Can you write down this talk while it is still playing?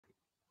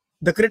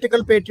The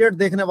critical patriot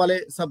देखने वाले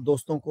सब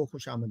दोस्तों को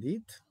खुश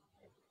आमदीद।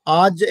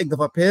 आज एक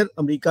दफ़ा फिर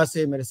अमेरिका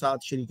से मेरे साथ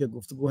शरीक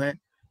गुफ्तगू हैं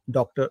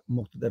डॉक्टर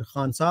मुक्तदर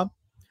खान साहब।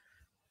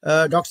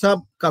 डॉक्टर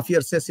साहब काफ़ी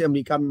अरसे से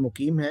अमेरिका में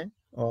मुकीम हैं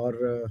और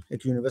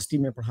एक यूनिवर्सिटी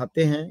में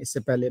पढ़ाते हैं। इससे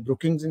पहले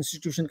ब्रुकिंग्स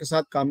इंस्टीट्यूशन के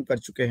साथ काम कर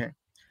चुके हैं।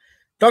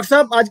 डॉक्टर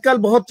साहब, आजकल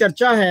बहुत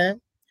चर्चा है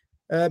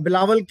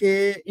बिलावल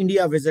के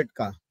इंडिया विजिट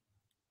का,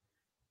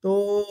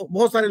 तो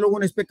बहुत सारे लोगों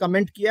ने इस पे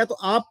कमेंट किया, तो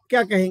आप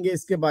क्या कहेंगे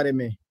इसके बारे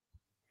में?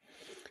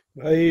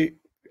 भाई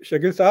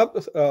शकील साहब,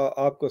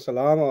 आपको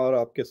सलाम और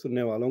आपके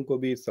सुनने वालों को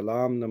भी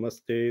सलाम,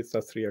 नमस्ते,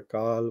 सत श्री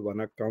अकाल,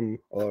 वनकम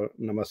और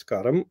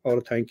नमस्कारम,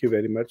 और थैंक यू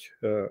वेरी मच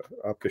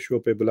आपके शो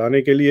पे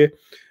बुलाने के लिए।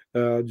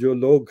 जो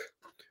लोग,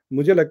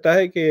 मुझे लगता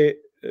है कि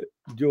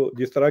जो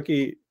जिस तरह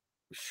की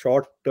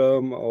शॉर्ट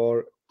टर्म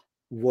और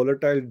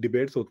वोलेटाइल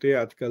डिबेट्स होते हैं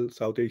आजकल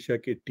साउथ एशिया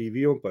के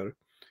टीवियों पर,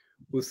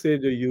 उससे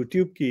जो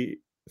यूट्यूब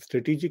की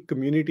स्ट्रेटेजिक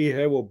कम्युनिटी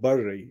है वो बढ़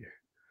रही है,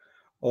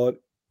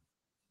 और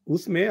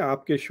उसमें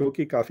आपके शो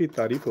की काफ़ी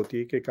तारीफ होती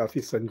है कि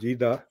काफ़ी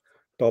संजीदा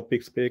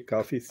टॉपिक्स पे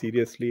काफ़ी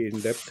सीरियसली इन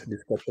डेप्थ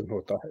डिस्कशन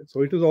होता है।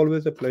 So it is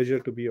always a pleasure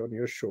to be on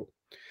your show.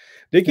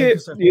 देखिए, थैंक यू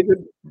सर। ये जो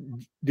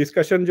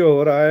डिस्कशन जो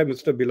हो रहा है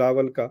मिस्टर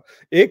बिलावल का,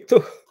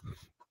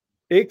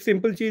 एक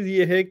सिंपल चीज़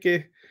ये है कि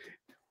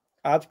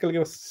आजकल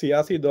के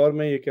सियासी दौर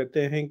में ये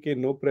कहते हैं कि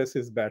no press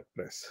is bad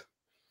press.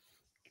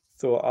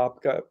 सो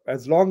आपका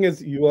as long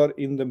as you are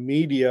in the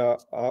media,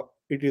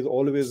 it is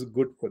always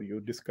good for you.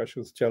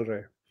 Discussions चल रहे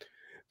हैं,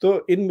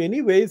 तो in many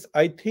ways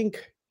I think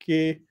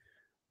कि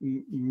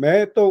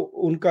मैं तो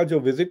उनका जो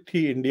विजिट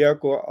थी इंडिया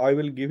को, I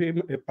will give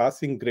him a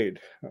passing grade.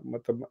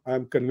 मतलब आई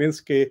एम कन्विंस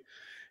के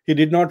he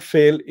did not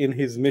fail in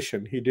his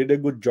mission, he did a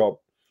good job.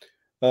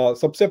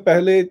 सबसे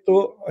पहले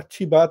तो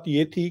अच्छी बात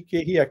ये थी कि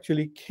ही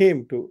actually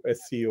came to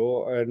SCO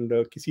and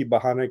किसी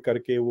बहाने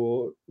करके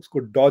वो उसको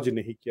डॉज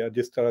नहीं किया,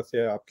 जिस तरह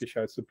से आपके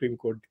शायद सुप्रीम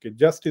कोर्ट के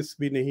जस्टिस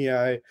भी नहीं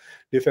आए,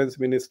 डिफेंस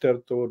मिनिस्टर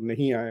तो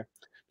नहीं आए।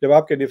 जब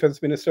आपके डिफेंस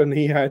मिनिस्टर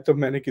नहीं आए तो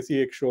मैंने किसी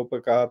एक शो पर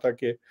कहा था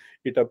कि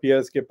इट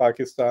अपीयर्स कि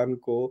पाकिस्तान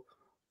को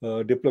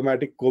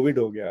डिप्लोमेटिक कोविड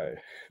हो गया है,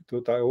 तो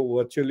वो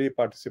वर्चुअली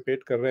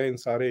पार्टिसिपेट कर रहे हैं इन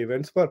सारे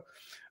इवेंट्स पर,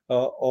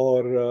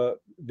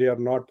 और they are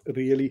not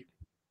really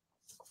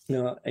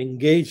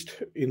engaged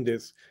in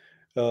this.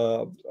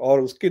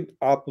 और उसके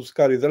आप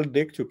उसका रिजल्ट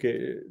देख चुके।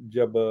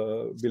 जब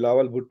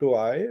बिलावल भुट्टो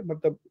आए,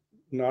 मतलब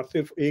ना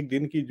सिर्फ एक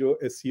दिन की जो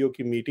एससीओ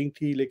की मीटिंग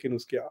थी, लेकिन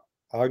उसके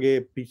आगे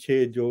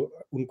पीछे जो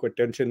उनको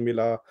अटेंशन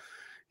मिला,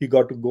 he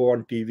got to go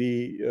on TV,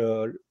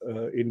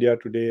 India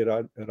today,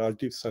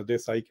 Rajdeep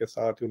Sardesai के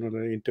साथ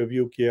उन्होंने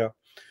इंटरव्यू किया,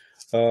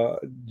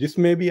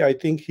 जिसमें भी I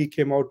think he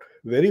came out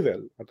very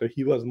well. मतलब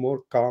ही वाज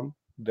मोर काम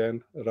than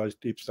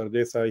Rajdeep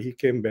Sardesai. He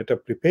came better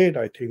prepared,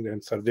 I think, than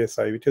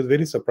Sardesai, which is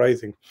very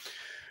surprising.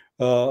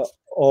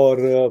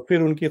 और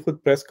फिर उनकी खुद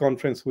प्रेस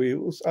कॉन्फ्रेंस हुई।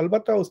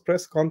 अलबत्ता उस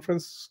प्रेस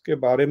कॉन्फ्रेंस के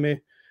बारे में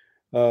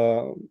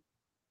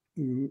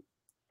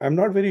I am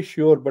not very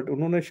sure, but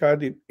उन्होंने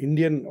शायद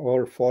इंडियन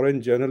और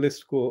फॉरेन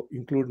जर्नलिस्ट को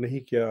इंक्लूड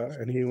नहीं किया,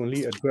 and he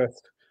only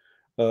addressed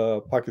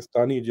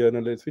Pakistani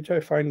journalist, which I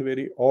find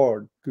very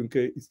odd, क्योंकि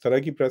इस तरह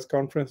की प्रेस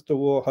कॉन्फ्रेंस तो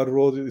वो हर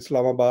रोज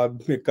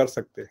इस्लामाबाद में कर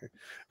सकते हैं।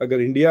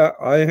 अगर इंडिया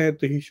आए हैं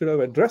तो he should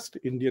have addressed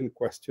Indian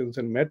questions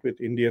and met with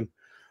Indian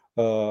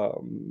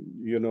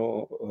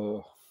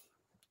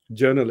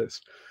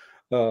journalist.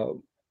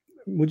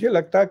 मुझे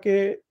लगता कि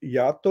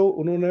या तो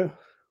उन्होंने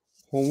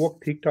होमवर्क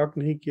ठीक ठाक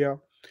नहीं किया।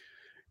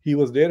 He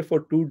was there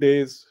for 2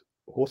 days।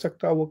 हो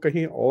सकता है वो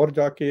कहीं और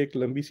जाके एक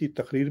लंबी सी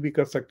तकरीर भी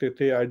कर सकते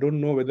थे। I don't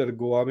know whether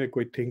Goa में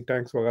कोई थिंक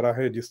टैंक्स वगैरह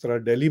है जिस तरह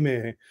दिल्ली में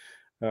है।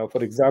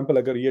 फॉर एग्जांपल,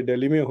 अगर ये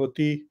दिल्ली में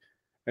होती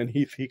and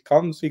he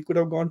comes, he could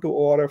have gone to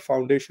ORF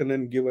Foundation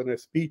and given a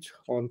speech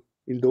on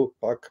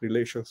Indo-Pak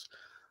relations.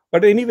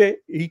 But anyway,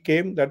 he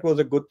came, that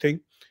was a good thing.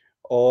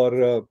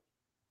 और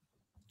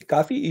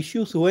काफी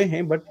इश्यूज हुए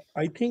हैं, but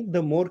I think the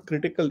more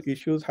critical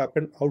issues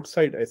happened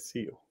outside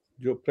SCO.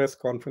 जो press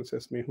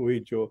conferences में हुई,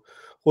 जो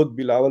खुद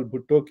बिलावल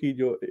भुट्टो की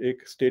जो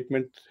एक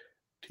स्टेटमेंट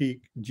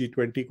थी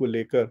G20 को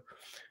लेकर,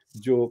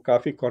 जो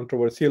काफी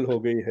कंट्रोवर्शियल हो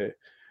गई है।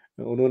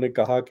 उन्होंने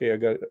कहा कि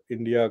अगर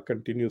India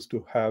continues to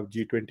have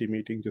G20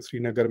 meeting जो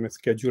श्रीनगर में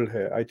स्केड्यूल्ड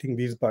है, आई थिंक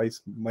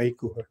 20-22 मई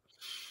को है,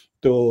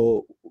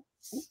 तो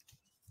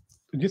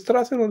जिस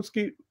तरह से उन्होंने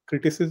उसकी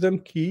क्रिटिसिज्म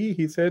की,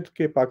 ही सेड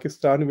कि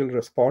Pakistan will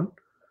respond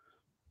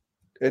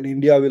and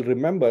India will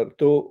remember,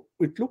 तो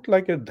it looked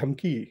like a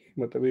धमकी,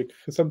 मतलब एक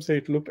किस्म से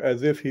it looked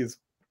as if he's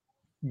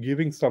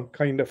giving some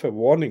kind of a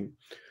warning।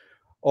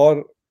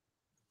 और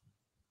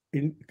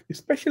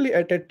especially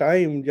at a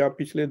time जहाँ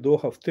पिछले 2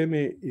 हफ्ते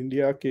में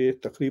इंडिया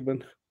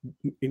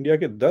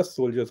के 10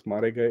 सोल्जर्स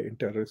मारे गए इन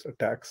टेररिस्ट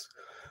अटैक्स।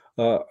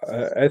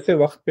 ऐसे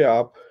वक्त पे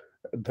आप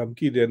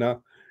धमकी देना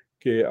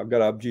कि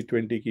अगर आप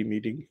G20 की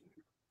मीटिंग,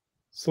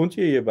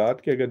 सोचिए ये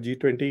बात कि अगर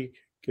G20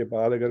 के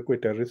बाद अगर कोई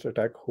टेररिस्ट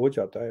अटैक हो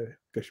जाता है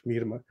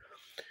कश्मीर में,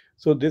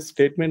 so this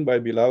statement by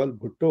Bilawal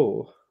Bhutto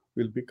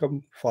will become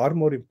far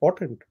more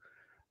important.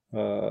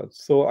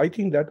 So I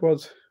think that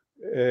was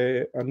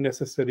a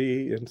unnecessary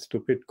and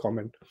stupid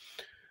comment.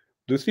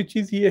 दूसरी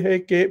चीज ये है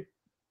कि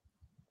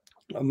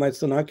मैं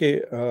सुना कि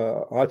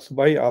आज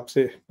सुबह ही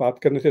आपसे बात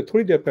करने से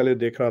थोड़ी देर पहले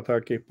देख रहा था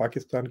कि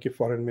पाकिस्तान की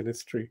foreign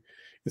ministry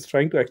is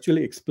trying to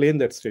actually explain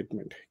that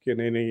statement कि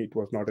नहीं, it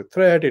was not a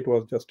threat, it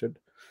was just a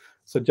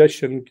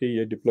suggestion कि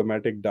ये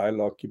डिप्लोमेटिक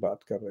डायलॉग की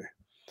बात कर रहे हैं।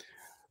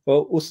 तो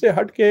उससे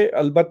हट के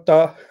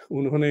अलबत्ता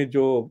उन्होंने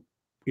जो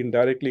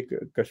इनडायरेक्टली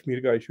कश्मीर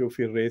का इशू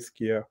फिर रेस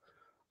किया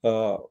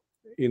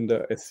इन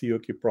द एससीओ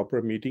की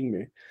प्रॉपर मीटिंग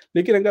में।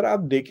 लेकिन अगर आप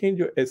देखें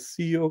जो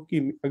एससीओ की,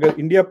 अगर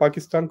इंडिया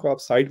पाकिस्तान को आप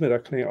साइड में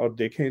रख लें और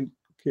देखें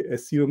कि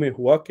एससीओ में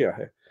हुआ क्या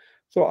है,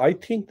 सो I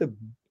think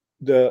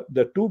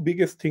the two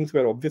biggest things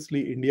where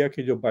obviously India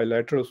के जो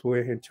बायलैटरल्स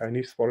हुए हैं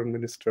चाइनीज फॉरेन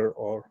मिनिस्टर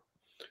और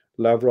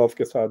लावरोव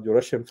के साथ जो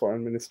रशियन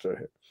फॉरेन मिनिस्टर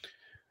है।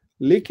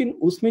 लेकिन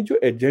उसमें जो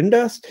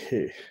एजेंडास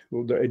थे,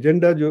 द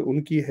एजेंडा जो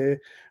उनकी है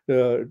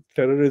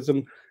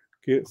टेररिज्म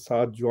के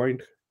साथ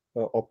जॉइंट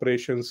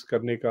ऑपरेशंस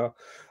करने का,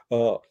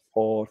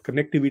 और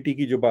कनेक्टिविटी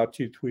की जो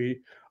बातचीत हुई,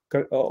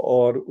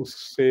 और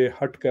उससे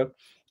हटकर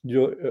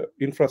जो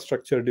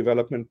इंफ्रास्ट्रक्चर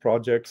डेवलपमेंट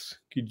प्रोजेक्ट्स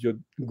की जो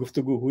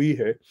गुफ्तगू हुई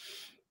है,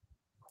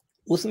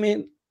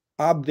 उसमें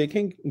आप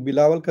देखें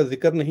बिलावल का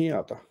जिक्र नहीं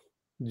आता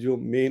जो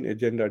main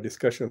agenda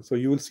discussion. So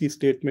you will see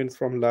statements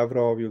from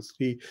Lavrov, you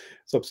see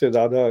सबसे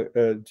ज़्यादा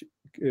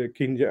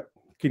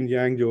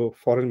किंगयांग जो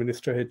फॉरेन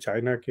मिनिस्टर है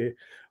चाइना के,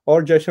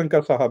 और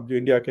जयशंकर साहब जो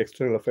इंडिया के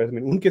एक्सटर्नल अफेयर्स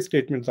में, उनके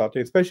स्टेटमेंट्स आते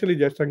हैं, स्पेशली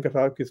जयशंकर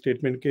साहब की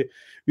स्टेटमेंट के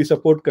वी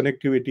सपोर्ट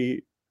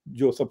कनेक्टिविटी,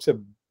 जो सबसे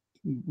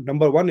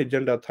नंबर वन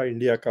एजेंडा था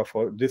इंडिया का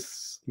फॉर दिस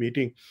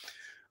मीटिंग,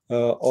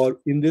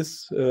 और in this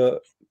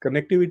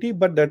connectivity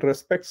but that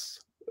respects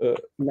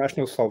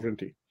national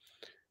sovereignty.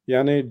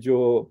 यानी जो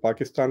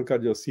पाकिस्तान का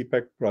जो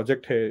सीपैक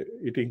प्रोजेक्ट है,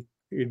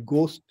 इट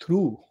गोज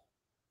थ्रू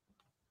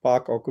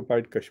पाक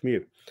ऑक्युपाइड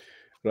कश्मीर,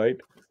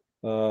 राइट।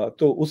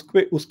 तो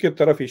उसके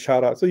तरफ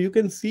इशारा। सो यू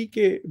कैन सी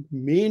के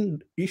मेन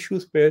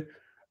इश्यूज पे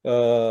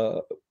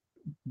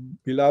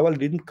Bilawal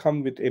didn't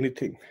come with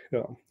anything.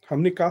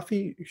 हमने काफी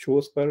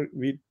शोज पर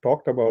वी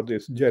टॉक्ड अबाउट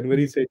दिस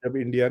जनवरी से, जब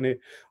इंडिया ने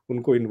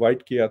उनको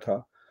इनवाइट किया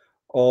था,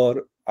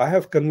 और आई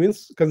हैव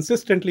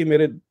कंसिस्टेंटली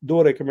मेरे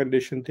दो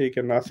रिकमेंडेशन थे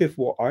कि ना सिर्फ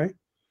वो आए,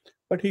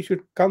 but he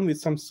should come with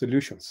some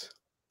solutions.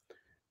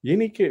 ये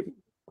नहीं कि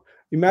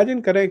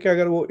इमेजिन करें कि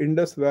अगर वो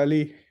इंडस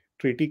वैली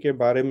ट्रीटी के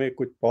बारे में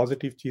कुछ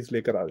पॉजिटिव चीज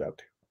लेकर आ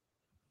जाते,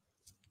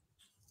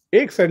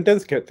 एक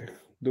सेंटेंस कहते हैं,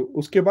 तो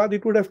उसके बाद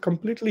it would have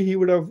completely, he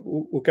would have,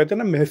 वो कहते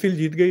हैं ना महफिल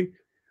जीत गई,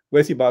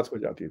 वैसी बात हो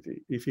जाती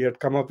थी। If he had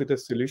come up with a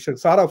solution,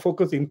 सारा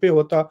फोकस इन पे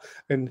होता,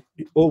 and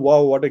oh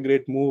wow what a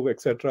great move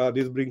etcetera,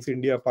 this brings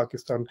India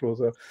Pakistan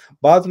closure.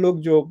 बाद लोग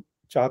जो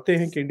चाहते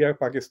हैं कि इंडिया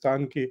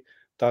पाकिस्तान के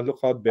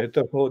ताल्लुकात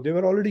बेहतर हो, दे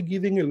were already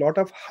giving a lot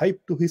of hype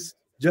to his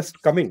just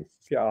coming,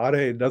 कि आ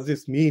रहे हैं, डज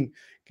दिस मीन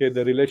कि द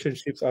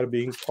रिलेशनशिप्स आर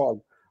बीइंग थॉल्ड।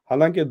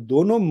 हालांकि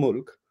दोनों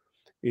मुल्क,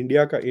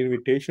 इंडिया का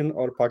इनविटेशन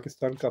और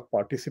पाकिस्तान का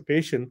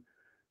participation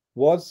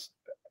was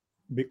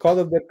because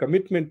of their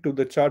commitment to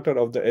the charter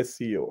of the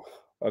SCO.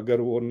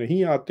 अगर वो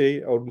नहीं आते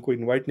और उनको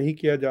इनवाइट नहीं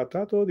किया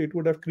जाता, तो it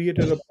would have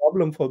created a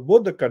problem for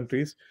both the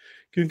countries,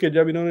 क्योंकि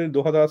जब इन्होंने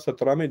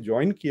 2017 में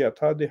ज्वाइन किया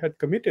था, दे हैड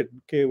कमिटेड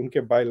कि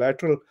उनके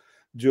बायलैटरल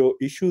जो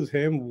इश्यूज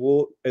हैं वो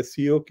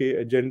एससीओ के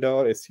एजेंडा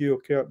और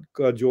एससीओ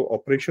का जो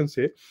ऑपरेशन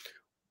है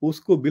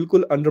उसको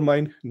बिल्कुल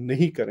अंडरमाइन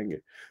नहीं करेंगे।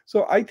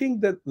 सो I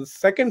think the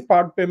second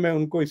part पे मैं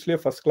उनको इसलिए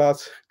फर्स्ट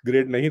क्लास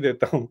ग्रेड नहीं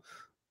देता हूँ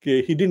कि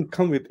he didn't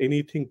come with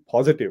anything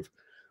positive.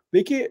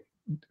 देखिए,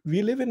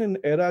 we live in an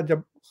era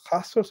जब,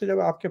 खासतौर से जब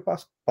आपके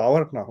पास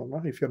पावर ना हो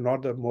ना, if you are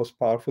not the most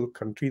powerful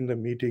country in the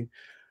meeting,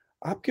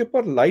 आपके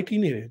ऊपर लाइट ही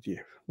नहीं रहती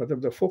है।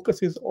 मतलब the focus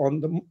is on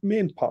the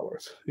main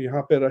powers.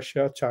 यहाँ पे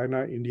रशिया,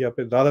 चाइना, इंडिया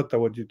पे ज्यादा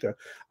तवज्जो है।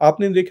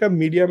 आपने देखा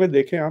मीडिया में,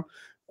 देखें आप,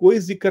 कोई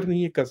जिक्र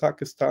नहीं है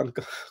कजाकिस्तान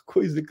का,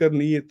 कोई जिक्र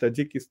नहीं है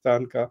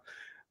तजिकिस्तान का।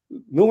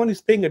 No one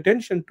is paying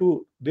attention to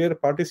their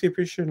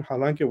participation.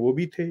 हालांकि वो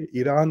भी थे,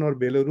 ईरान और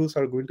Belarus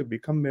are going to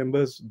become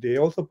members, they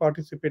also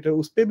participated,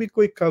 उस पे भी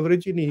कोई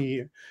कवरेज ही नहीं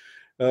है।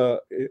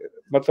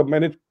 मतलब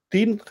मैंने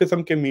तीन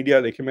किस्म के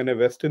मीडिया देखे, मैंने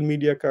वेस्टर्न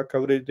मीडिया का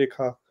कवरेज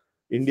देखा,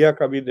 इंडिया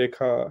का भी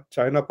देखा,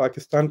 चाइना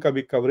पाकिस्तान का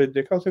भी कवरेज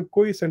देखा, उसमें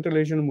कोई सेंट्रल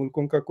एशियन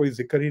मुल्कों का कोई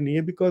जिक्र ही नहीं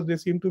है, because they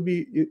seem to be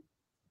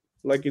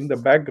like in the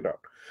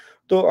background.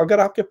 तो अगर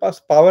आपके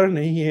पास पावर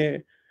नहीं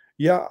है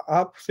या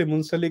आपसे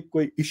मुंसलिक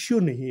कोई इश्यू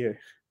नहीं है,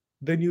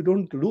 then you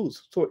don't lose.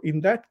 So in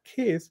that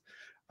case,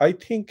 I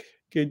think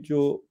कि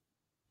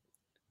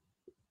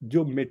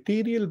जो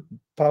मटेरियल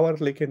पावर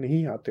लेके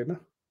नहीं आते ना,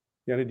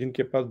 यानी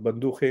जिनके पास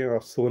बंदूकें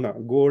और सोना,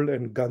 गोल्ड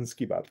एंड गन्स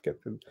की बात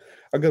करते हैं,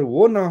 अगर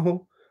वो ना हो,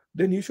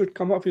 then you should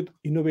come up with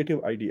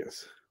innovative ideas.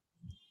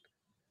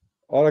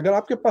 और अगर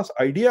आपके पास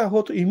आइडिया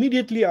हो तो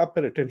इमीडिएटली आप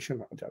पर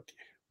अटेंशन आ जाती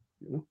है,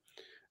 यू नो।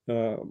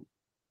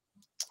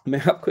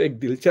 मैं आपको एक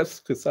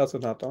दिलचस्प किस्सा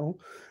सुनाता हूँ।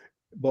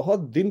 बहुत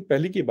दिन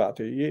पहले की बात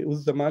है ये,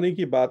 उस जमाने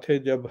की बात है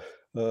जब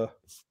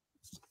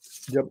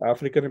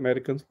अफ्रीकन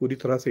अमेरिकन पूरी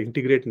तरह से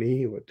इंटीग्रेट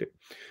नहीं हुए थे।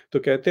 तो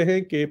कहते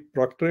हैं कि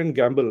प्रॉक्टर एंड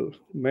गैम्बल,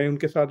 मैं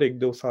उनके साथ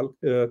 1-2 साल,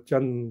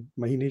 चंद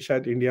महीने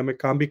शायद इंडिया में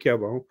काम भी किया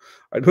हुआ हूँ।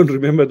 I don't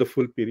remember the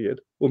full period,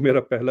 वो मेरा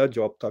पहला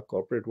जॉब था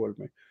कॉर्पोरेट वर्ल्ड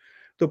में।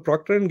 तो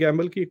प्रॉक्टर एंड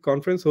गैम्बल की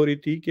कॉन्फ्रेंस हो रही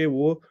थी कि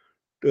वो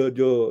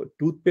जो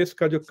टूथपेस्ट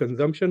का जो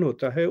कंजम्पशन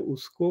होता है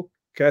उसको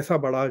कैसा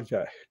बढ़ाया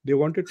जाए। They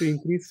wanted to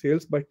increase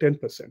sales bye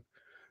 10%।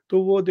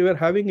 तो वो दे were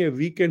having a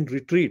weekend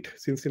retreat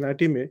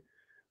Cincinnati में।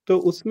 तो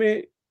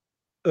उसमें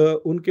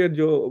उनके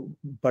जो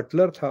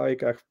बटलर था,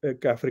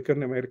 एक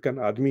अफ्रीकन अमेरिकन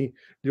आदमी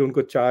जो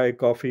उनको चाय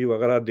कॉफी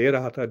वगैरह दे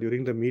रहा था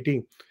ड्यूरिंग द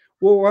मीटिंग,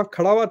 वो वहाँ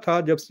खड़ा हुआ था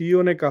जब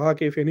सीईओ ने कहा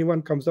कि if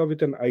anyone comes up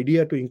with an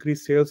idea to increase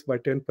sales bye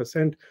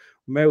 10%,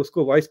 मैं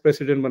उसको वाइस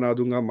प्रेसिडेंट बना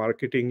दूंगा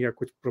मार्केटिंग या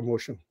कुछ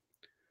प्रमोशन।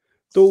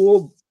 तो वो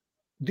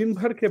दिन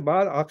भर के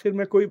बाद आखिर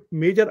में कोई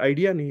मेजर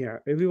आइडिया नहीं आया।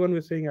 एवरीवन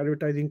वाज सेइंग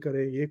एडवर्टाइजिंग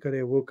करे, ये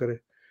करे, वो करे।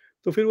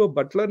 तो फिर वो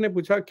बटलर ने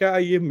पूछा, क्या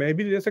ये मैं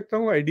भी दे सकता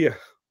हूँ आइडिया?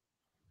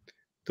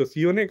 तो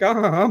सीईओ ने कहा,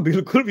 हाँ हाँ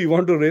बिल्कुल, we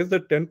want to raise the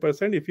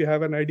 10%, if you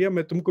have an idea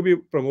मैं तुमको भी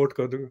प्रमोट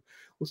कर दूंगा।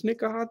 उसने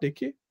कहा,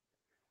 देखिए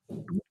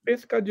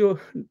टूथपेस्ट का जो,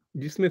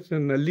 जिसमें से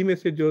नली में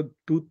से जो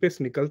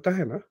टूथपेस्ट निकलता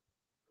है ना,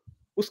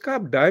 उसका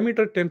आप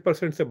डायमीटर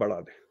 10% से बढ़ा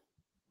दें,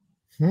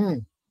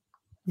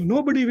 हम्म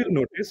नोबडी विल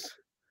नोटिस।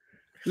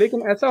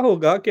 लेकिन ऐसा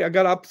होगा कि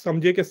अगर आप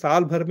समझे कि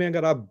साल भर में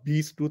अगर आप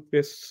 20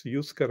 टूथपेस्ट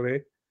यूज कर रहे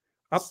हैं,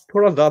 आप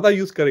थोड़ा ज्यादा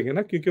यूज करेंगे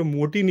ना, क्योंकि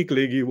मोटी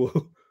निकलेगी वो।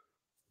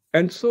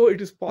 And so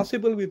it is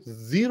possible with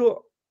zero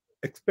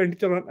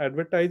expenditure on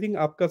advertising,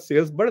 आपका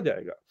सेल्स बढ़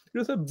जाएगा।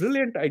 It is a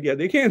brilliant idea.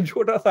 देखिए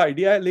छोटा सा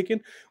आइडिया है,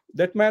 लेकिन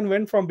that man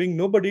went from being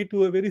nobody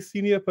to a very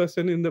senior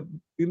person in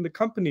the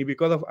company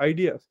because of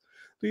ideas.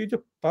 तो ये जो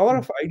पावर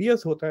ऑफ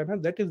आइडियाज होता है ना,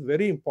 दैट इज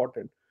वेरी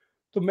इंपॉर्टेंट।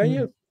 तो मैं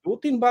ये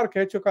 2-3 बार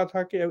कह चुका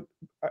था कि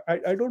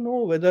आई डोंट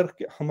नो वेदर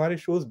हमारे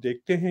शोज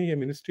देखते हैं ये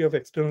मिनिस्ट्री ऑफ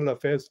एक्सटर्नल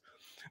अफेयर्स।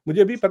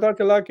 मुझे भी पता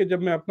चला कि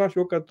जब मैं अपना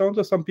शो करता हूं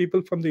तो some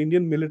people from the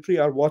Indian military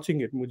are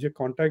watching it, मुझे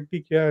कांटेक्ट भी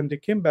किया and they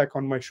came back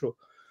on my show.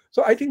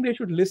 So I think they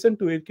should listen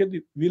to it.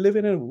 We live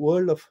in a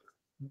world of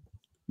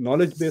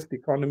knowledge based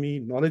economy,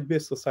 knowledge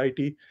based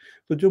society.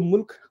 तो जो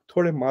मुल्क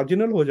थोड़े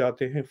marginal हो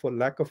जाते हैं for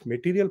lack of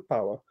material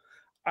power,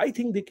 I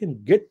think they can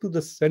get to the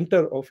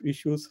centre of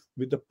issues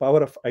with the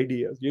power of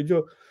ideas. ये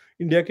जो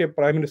India के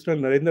प्राइम मिनिस्टर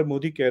नरेंद्र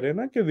मोदी कह रहे हैं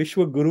ना कि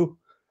विश्व गुरु,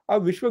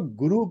 आप विश्व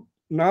गुरु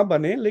ना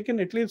बने, लेकिन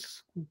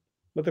एटलीस्ट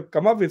मतलब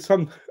come up with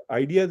some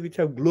ideas which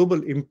have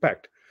global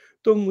impact.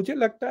 तो मुझे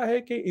लगता है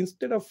कि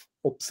इंस्टेड ऑफ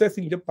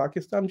ऑब्सेसिंग, जब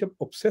पाकिस्तान जब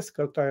ऑब्सेस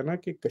करता है ना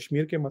कि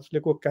कश्मीर के मसले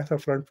को कैसा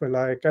फ्रंट में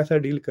लाए, कैसा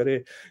डील करे,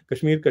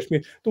 कश्मीर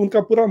कश्मीर, तो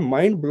उनका पूरा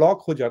माइंड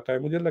ब्लॉक हो जाता है।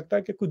 मुझे लगता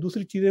है कि कोई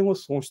दूसरी चीजें वो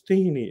सोचते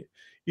ही नहीं है।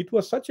 It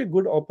was such a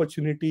good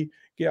opportunity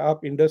कि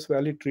आप इंडस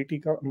वैली ट्रीटी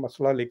का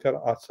मसला लेकर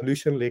आज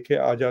सोल्यूशन लेके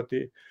आ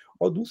जाते।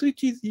 और दूसरी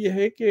चीज ये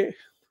है कि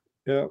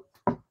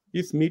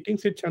इस मीटिंग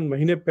से चंद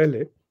महीने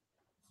पहले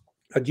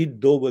अजीत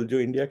डोवल, जो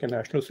इंडिया के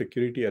नेशनल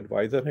सिक्योरिटी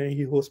एडवाइजर हैं,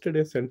 ही होस्टेड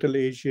ए central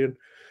Asian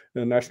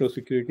national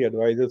security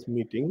advisers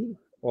meeting.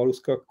 और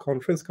उसका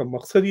कॉन्फ्रेंस का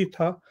मकसद ही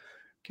था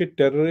कि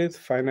टेररिस्ट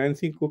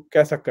फाइनेंसिंग को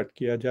कैसा कट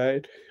किया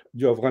जाए,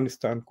 जो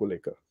अफगानिस्तान को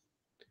लेकर।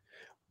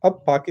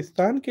 अब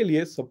पाकिस्तान के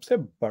लिए सबसे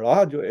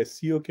बड़ा जो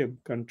एससीओ के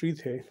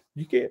कंट्रीज है,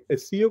 जिनके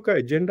एससीओ का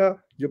एजेंडा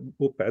जब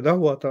वो पैदा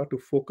हुआ था to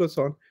focus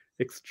on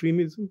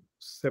extremism,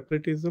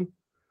 separatism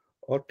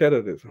और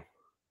टेररिज्म,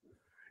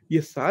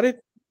 ये सारे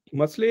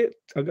मसले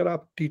अगर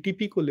आप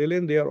टीटीपी को ले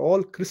लें, they are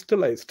all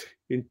crystallised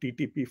in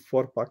TTP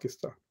for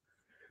Pakistan.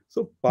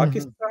 सो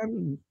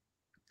पाकिस्तान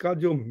का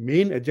जो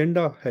मेन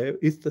एजेंडा है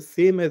is the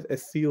same as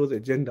एससीओ's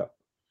agenda.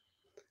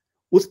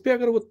 उस पे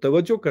अगर वो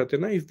तवज्जो करते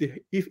ना,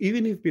 if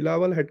even if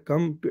Bilawal had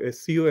come to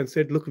SCO and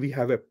said, look, we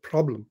have a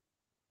problem,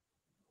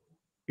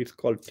 it's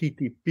called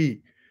TTP।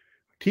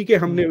 ठीक है,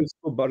 हमने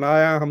उसको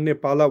बनाया, हमने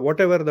पाला,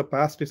 whatever the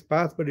past is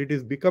past, but it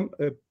has become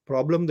a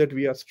problem that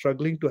we are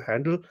struggling to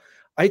handle।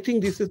 I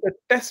think this is the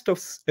test of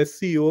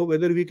SCO,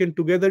 whether we can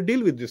together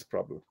deal with this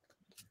problem।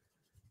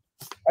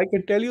 I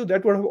can tell you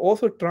that would have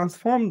also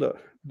transformed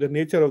the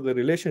nature of the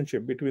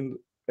relationship between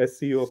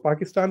SCO।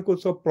 Pakistan को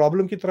सब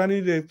problem की तरह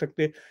नहीं देख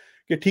सकते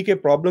कि ठीक है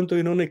प्रॉब्लम तो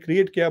इन्होंने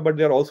क्रिएट किया, but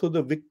they are also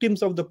the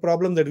victims of the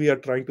problem that we are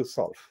trying to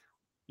solve,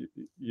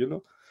 you know.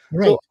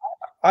 So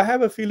I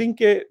have a feeling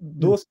के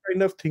दोस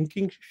काइंड ऑफ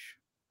थिंकिंग,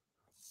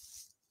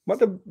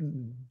 मतलब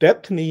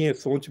डेप्थ नहीं है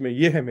सोच में,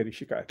 ये है मेरी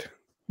शिकायत।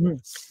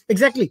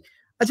 एग्जैक्टली।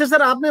 अच्छा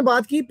सर, आपने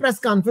बात की प्रेस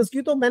कॉन्फ्रेंस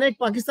की, तो मैंने एक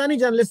पाकिस्तानी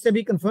जर्नलिस्ट से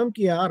भी कंफर्म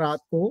किया रात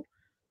को,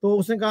 तो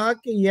उसने कहा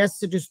कि yes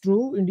it is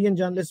true, Indian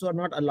journalist are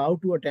not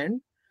allowed to attend.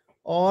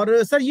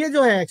 और सर ये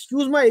जो है,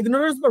 excuse my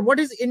ignorance, but what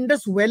is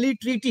Indus valley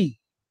treaty,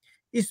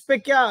 इस पे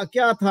क्या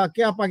क्या था,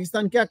 क्या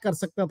पाकिस्तान क्या कर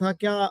सकता था,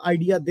 क्या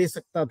आइडिया दे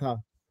सकता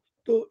था?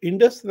 तो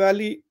Indus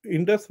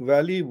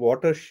valley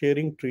water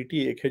sharing treaty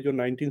एक है जो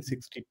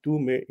 1962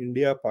 में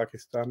इंडिया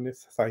पाकिस्तान ने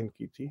साइन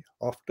की थी।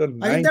 After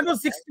I think that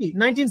was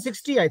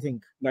 1960 I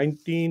think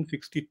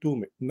 1962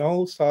 में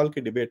 9 साल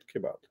के डिबेट के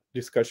बाद,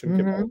 डिस्कशन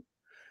के बाद,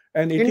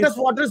 and it Indus is,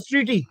 waters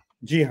treaty.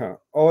 जी हाँ,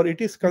 और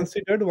it is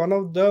considered one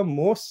of the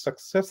most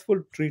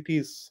successful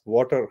treaties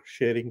water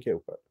sharing के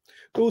ऊपर।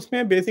 तो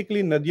उसमें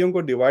बेसिकली नदियों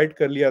को डिवाइड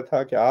कर लिया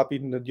था कि आप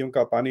इन नदियों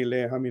का पानी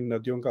लें, हम इन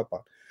नदियों का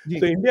पानी।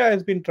 तो India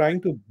has been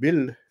trying to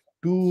build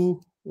to,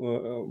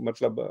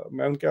 मतलब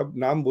मैं उनका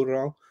नाम बोल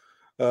रहा हूँ,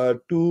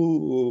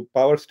 to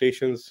power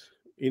stations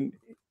in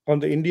on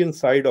the Indian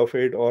side of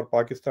it, और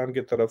पाकिस्तान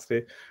की तरफ से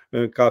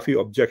काफ़ी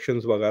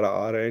ऑब्जेक्शंस वगैरह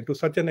आ रहे हैं टू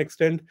सच एन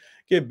एक्सटेंट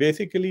कि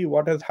basically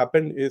what has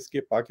happened is कि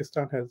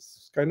Pakistan has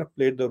kind of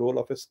played the role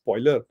of A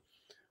spoiler,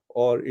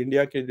 और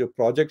इंडिया के जो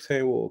प्रोजेक्ट्स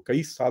हैं वो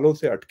कई सालों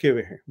से अटके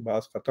हुए हैं,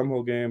 बास खत्म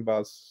हो गए हैं,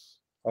 बास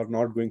are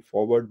not going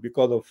forward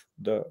because of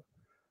the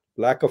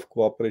lack of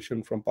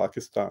cooperation from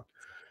Pakistan.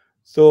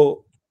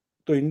 सो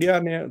तो इंडिया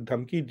ने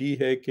धमकी दी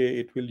है कि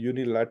it will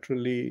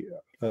unilaterally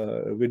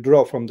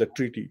withdraw from the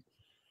treaty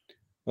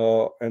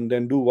and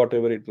then do what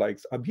ever it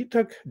likes. अभी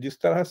तक जिस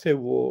तरह से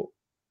वो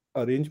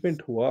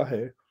अरेंजमेंट हुआ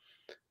है,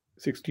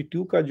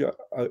 62 का जो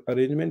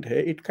अरेंजमेंट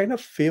है, it kind of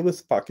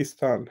favours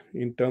Pakistan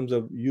in terms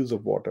of use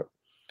of water.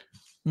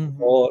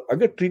 और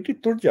अगर ट्रीटी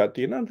टूट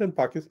जाती है ना, then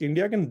Pakistan,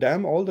 India can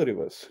dam all the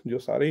reverse जो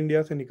सारे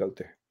इंडिया से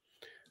निकलते हैं।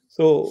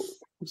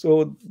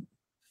 सो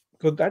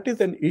तो दैट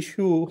इज एन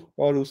इशू,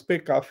 और उस पर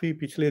काफ़ी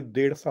पिछले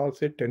 1.5 साल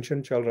से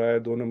टेंशन चल रहा है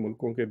दोनों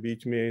मुल्कों के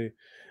बीच में,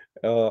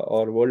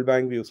 और वर्ल्ड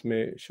बैंक भी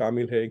उसमें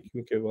शामिल है,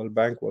 क्योंकि world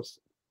bank was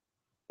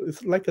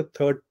it's like a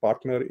third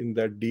partner in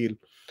that deal.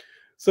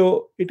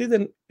 So it is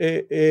N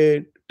A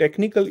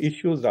technical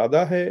issue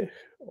ज़्यादा है,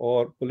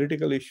 और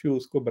पॉलिटिकल इशू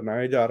उसको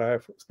बनाया जा रहा है,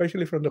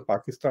 specially from the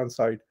Pakistan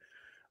side.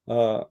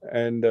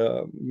 And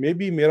may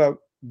be मेरा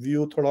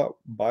व्यू थोड़ा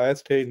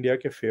बायस्ड है इंडिया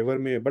के फेवर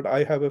में, but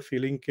I have a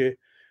feeling के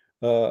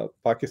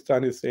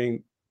पाकिस्तान इज सेइंग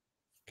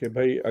कि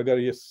भाई अगर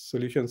ये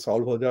सोल्यूशन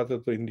सॉल्व हो जाता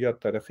तो इंडिया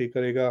तरक्की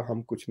करेगा,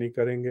 हम कुछ नहीं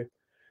करेंगे।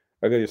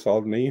 अगर ये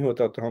सॉल्व नहीं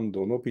होता तो हम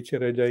दोनों पीछे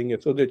रह जाएंगे।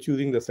 सो दे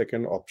चूजिंग द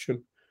सेकंड ऑप्शन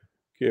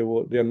कि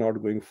वो they are not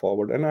going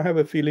forward. And I have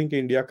a feeling कि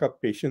इंडिया का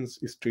पेशेंस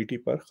इस ट्रीटी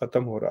पर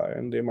खत्म हो रहा है,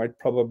 and they might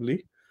probably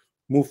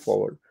move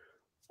forward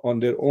on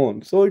their own.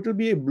 So it will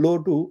be a blow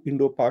to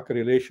Indo पाक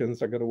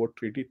रिलेशंस अगर वो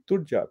ट्रीटी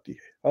टूट जाती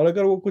है। और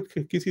अगर वो कुछ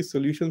किसी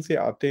सोल्यूशन से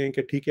आते हैं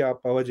कि ठीक है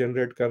आप पावर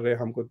जनरेट कर रहे हैं,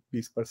 हमको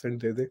 20%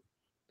 दे दें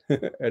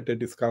at a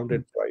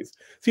discounted price.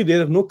 See,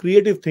 there is no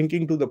creative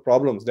thinking to the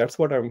problems. That's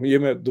what I'm, ये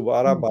मैं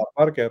दोबारा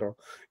बार-बार कह रहा हूँ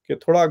कि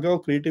थोड़ा अगर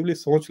वो creatively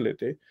सोच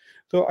लेते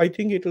तो I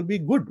think it will be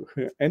good,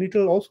 and it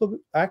will also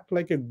act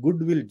like a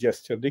goodwill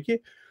gesture. देखिए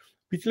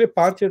पिछले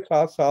 5 या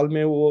 7 साल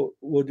में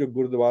वो जो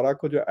गुरुद्वारा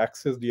को जो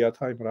एक्सेस दिया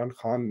था इमरान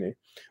खान ने,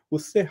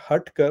 उससे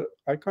हटकर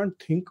I can't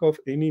think of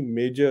any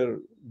major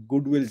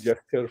goodwill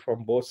gesture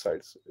from both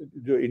sides.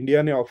 जो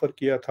इंडिया ने ऑफर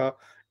किया था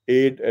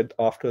एड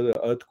आफ्टर द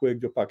अर्थक्वेक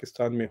जो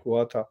पाकिस्तान में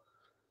हुआ था,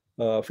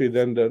 फिर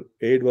then the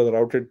aid was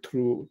routed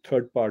through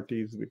third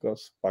parties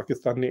because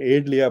Pakistan ने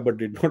aid लिया but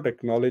did not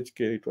acknowledge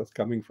कि it was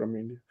coming from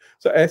India.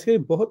 So ऐसे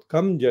बहुत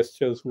कम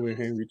gestures हुए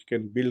हैं which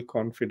can build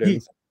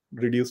confidence,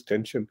 reduce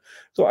tension.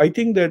 So I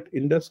think that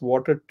Indus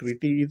Water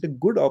Treaty is a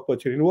good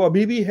opportunity. वो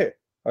अभी भी है।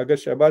 अगर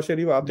शहबाज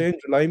शरीफ आते हैं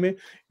जुलाई में,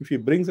 if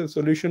he brings a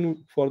solution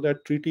for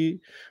that treaty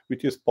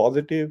which is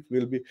positive,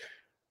 will be,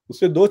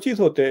 उससे दो चीज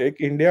होते हैं।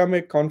 एक इंडिया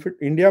में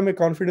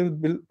कॉन्फिडेंस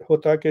बिल्ड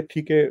होता है कि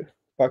ठीक है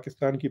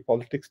पाकिस्तान की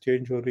पॉलिटिक्स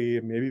चेंज हो रही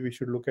है, may be we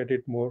should look at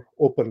it more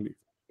openly.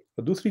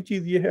 और दूसरी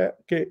चीज ये है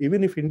कि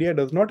even if India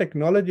does not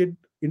acknowledge it,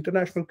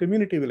 international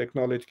community will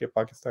acknowledge कि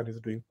Pakistan is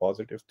doing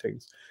positive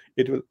things.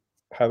 It will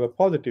have a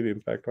positive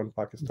impact on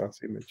Pakistan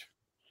image.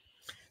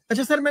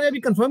 अच्छा sir, मैंने अभी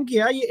कंफर्म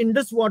किया ये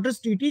इंडस वाटर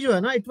ट्रीटी जो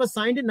है ना, इट वाज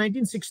साइंड इन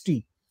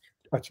 1960।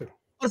 अच्छा,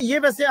 और ये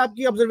वैसे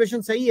आपकी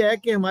ऑब्जर्वेशन सही है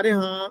कि हमारे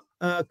यहाँ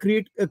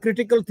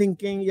क्रिटिकल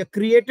थिंकिंग या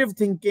क्रिएटिव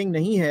थिंकिंग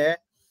नहीं है,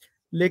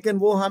 लेकिन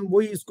वो हम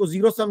वही इसको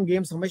जीरो सम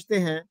गेम समझते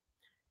हैं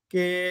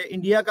कि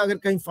इंडिया का अगर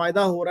कहीं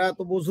फायदा हो रहा है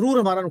तो वो जरूर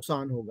हमारा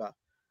नुकसान होगा।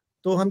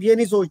 तो हम ये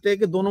नहीं सोचते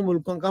कि दोनों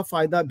मुल्कों का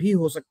फायदा भी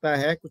हो सकता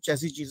है, कुछ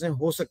ऐसी चीजें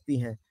हो सकती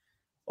हैं।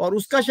 और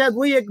उसका शायद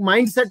वही एक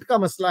माइंडसेट का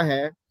मसला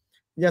है।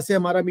 जैसे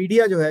हमारा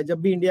मीडिया जो है,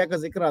 जब भी इंडिया का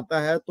जिक्र आता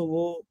है तो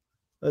वो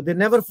they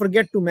never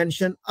forget to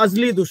mention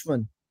अजली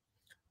दुश्मन,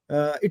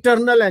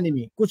 इटर्नल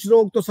एनिमी। कुछ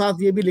लोग तो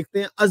साथ ये भी लिखते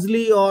हैं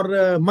अजली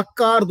और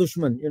मक्कार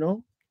दुश्मन,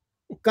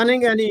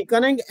 कनिंग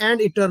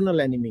एंड इटर्नल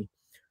एनिमी।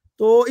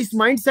 तो इस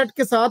माइंडसेट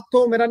के साथ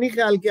तो मेरा नहीं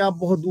ख्याल कि आप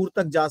बहुत दूर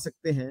तक जा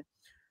सकते हैं।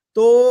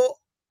 तो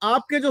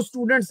आपके जो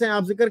स्टूडेंट्स हैं,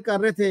 आप जिक्र कर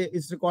रहे थे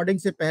इस रिकॉर्डिंग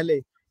से पहले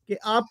कि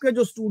आपके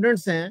जो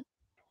स्टूडेंट्स हैं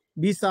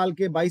 20 साल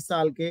के, 22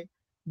 साल के,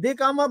 दे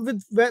come up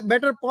with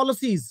better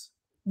policies.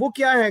 वो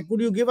क्या है?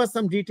 Could you give us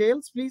some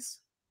details please?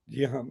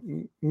 जी हाँ,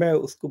 मैं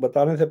उसको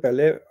बताने से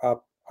पहले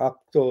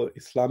आप तो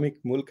इस्लामिक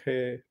मुल्क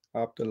है,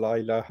 आप तो ला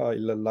इलाहा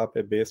इल्लल्लाह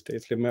पे बेस्ड है,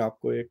 इसलिए मैं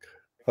आपको एक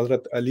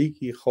हजरत अली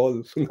की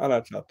कौल सुनाना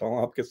चाहता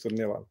हूँ आपके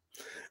सुनने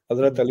वाले।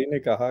 हजरत अली ने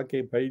कहा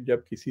कि भाई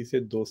जब किसी से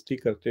दोस्ती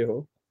करते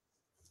हो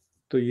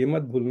तो ये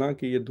मत भूलना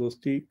कि ये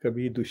दोस्ती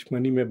कभी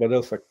दुश्मनी में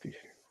बदल सकती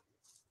है।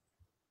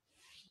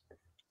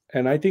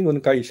 एंड आई थिंक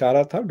उनका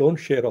इशारा था don't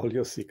share all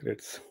your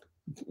secrets,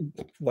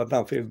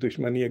 वरना फिर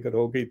दुश्मनी अगर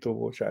हो गई तो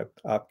वो शायद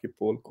आपकी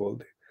पोल खोल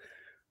दे।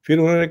 फिर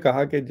उन्होंने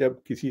कहा कि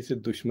जब किसी से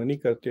दुश्मनी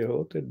करते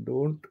हो तो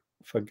डोंट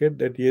फॉरगेट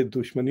दैट ये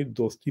दुश्मनी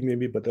दोस्ती में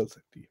भी बदल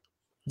सकती है।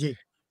 जी।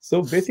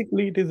 So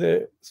basically it is a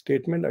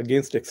statement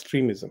against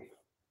extremism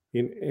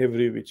in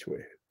every which वे,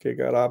 कि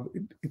अगर आप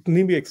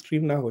इतनी भी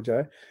एक्सट्रीम ना हो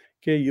जाए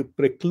कि you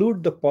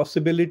preclude the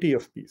possibility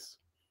of peace.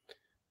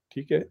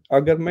 ठीक है,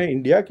 अगर मैं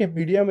इंडिया के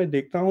मीडिया में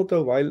देखता हूँ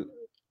तो while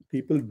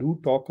people do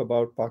talk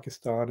about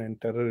Pakistan and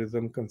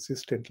terrorism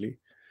consistently,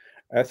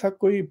 ऐसा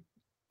कोई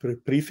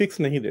प्रीफिक्स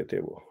नहीं देते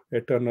वो,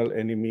 एटर्नल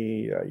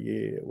एनिमी या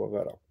ये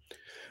वगैरह।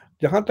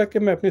 जहाँ तक कि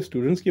मैं अपने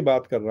स्टूडेंट्स की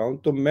बात कर रहा हूँ,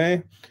 तो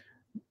मैं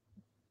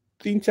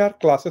 3-4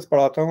 क्लासेस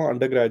पढ़ाता हूँ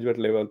अंडर ग्रेजुएट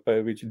लेवल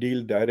पर, विच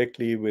डील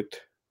डायरेक्टली विथ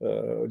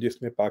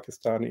जिसमें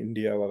पाकिस्तान,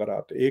 इंडिया वगैरह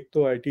आते। एक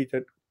तो I teach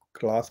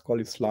class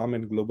call Islam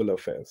and global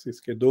affairs,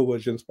 इसके 2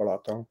 वर्जन्स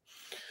पढ़ाता हूँ,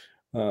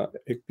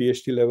 एक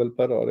पीएचडी लेवल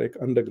पर और एक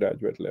अंडर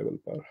ग्रेजुएट लेवल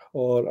पर।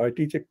 और I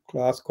teach A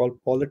class call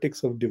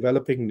politics of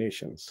developing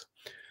Nations.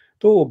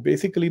 तो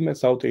बेसिकली मैं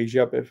साउथ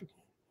एशिया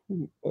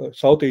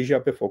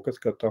पे फोकस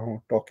करता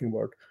हूँ, talking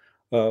about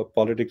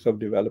politics of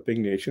developing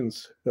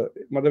Nations.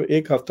 मतलब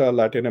एक हफ्ता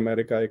लैटिन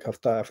अमेरिका, एक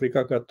हफ्ता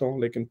अफ्रीका करता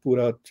हूँ, लेकिन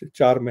पूरा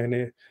 4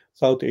 महीने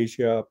साउथ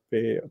एशिया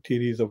पे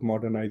थीरीज ऑफ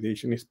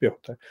मॉडर्नाइजेशन इस पे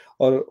होता है।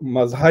 और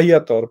मज़ाहिया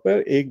तौर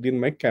पर एक दिन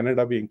मैं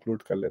कनाडा भी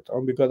इंक्लूड कर लेता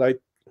हूँ, because I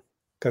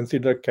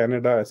consider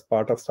Canada as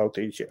part of south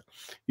Asia.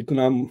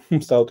 इतना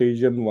साउथ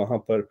एशियन वहाँ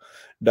पर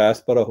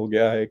डायस्पोरा हो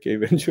गया है कि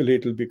eventually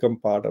it will become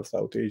part of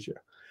south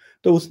Asia.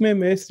 तो उसमें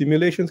मैं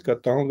सिमुलेशंस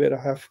करता हूँ where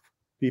I have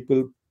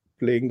people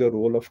playing the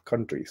role of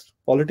countries.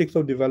 Politics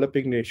of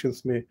developing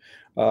nations में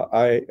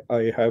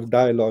I have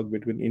dialogue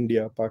between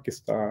India,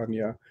 Pakistan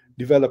या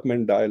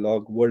development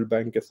dialogue World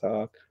Bank के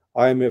साथ,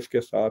 IMF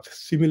के साथ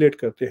simulate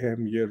करते हैं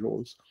हम ये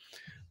roles।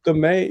 तो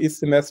मैं इस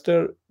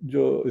सेमेस्टर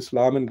जो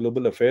इस्लाम एंड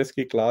ग्लोबल अफेयर्स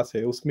की क्लास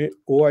है उसमें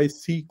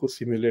OIC को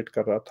सिमुलेट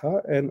कर रहा था,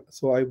 and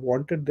so I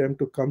wanted them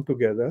to come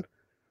together.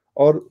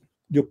 और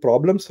जो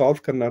प्रॉब्लम सॉल्व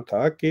करना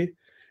था कि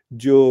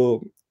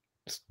जो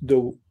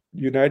जो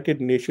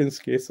यूनाइटेड नेशंस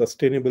के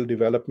सस्टेनेबल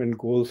डेवलपमेंट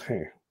गोल्स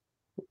हैं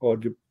और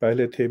जो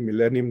पहले थे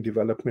मिलेनियम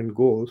डेवलपमेंट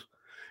गोल्स,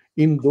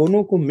 इन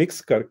दोनों को मिक्स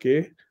करके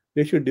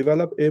they should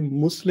develop a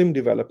Muslim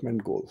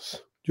development goals.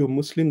 जो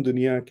मुस्लिम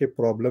दुनिया के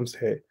प्रॉब्लम्स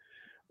है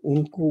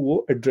उनको वो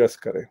एड्रेस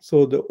करें।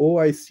 सो द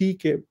OIC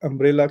के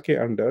अम्ब्रेला के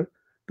under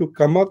to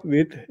come up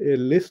with A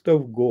list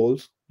of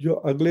goals जो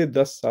अगले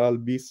 10 साल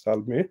 20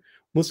 साल में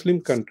Muslim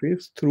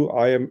countries through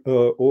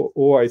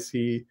OIC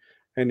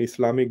and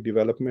Islamic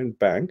development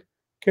bank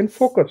can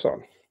focus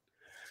on.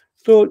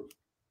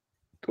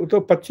 तो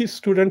 25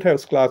 स्टूडेंट है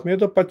उस क्लास में,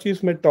 तो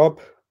 25 में टॉप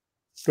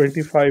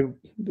 25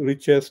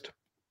 रिचेस्ट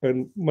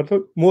एंड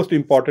मतलब most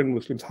important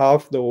Muslims,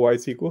 half the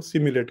OIC को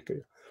सिमुलेट किया।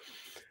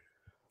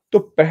 तो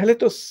पहले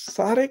तो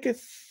सारे के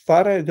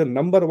सारे जो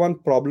नंबर 1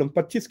 प्रॉब्लम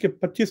 25 के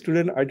 25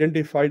 स्टूडेंट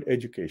आइडेंटिफाइड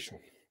एजुकेशन,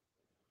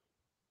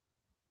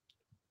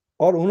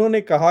 और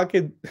उन्होंने कहा कि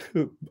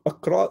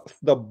across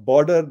the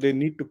border they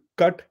need to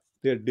cut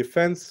their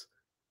defence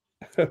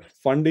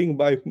funding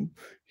by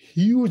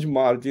huge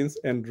margins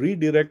and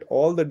redirect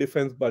all the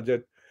defense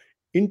budget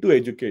into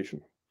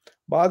education।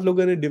 बाद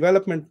लोगों ने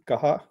डेवलपमेंट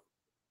कहा,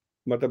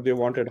 मतलब they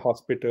wanted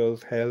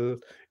hospitals,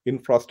 health,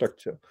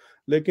 infrastructure,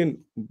 लेकिन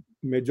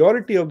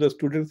मेजॉरिटी ऑफ द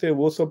स्टूडेंट्स है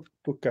वो सब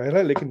तो कह रहा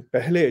है लेकिन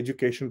पहले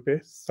एजुकेशन पे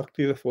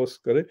सख्ती से फोर्स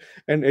करे,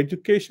 and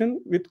education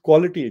with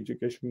quality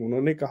education.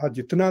 उन्होंने कहा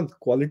जितना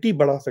क्वालिटी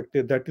बढ़ा सकते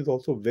हैं that is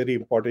also very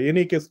important. ये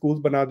नहीं कि स्कूल्स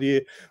बना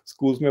दिए,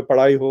 स्कूल्स में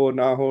पढ़ाई हो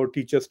ना हो,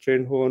 टीचर्स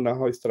ट्रेन हो ना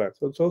हो, इस तरह।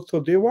 सो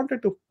they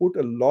wanted to put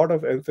a lot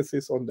of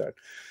emphasis on that.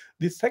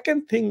 The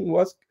second thing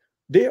was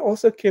they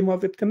also came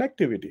up with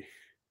connectivity,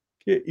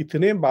 कि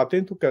इतने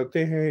बातें तो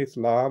करते हैं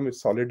इस्लाम,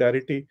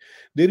 solidarity,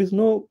 there is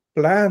no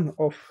plan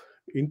of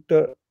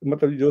inter,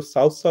 मतलब जो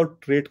साउथ साउथ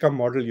ट्रेड का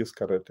मॉडल यूज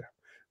कर रहे थे।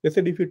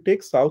 जैसे if you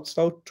take south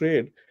south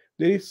trade,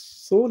 there is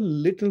so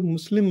little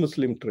Muslim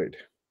Muslim trade.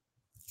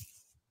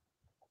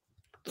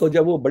 तो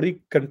जब वो बड़ी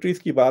कंट्रीज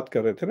की बात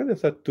कर रहे थे ना,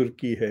 जैसा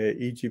तुर्की है,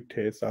 इजिप्ट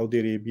है, सऊदी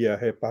अरेबिया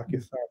है,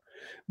 पाकिस्तान,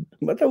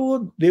 मतलब वो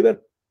दे वर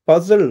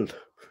पजल्ड।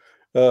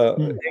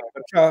 एक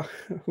बच्चा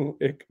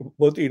एक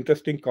बहुत ही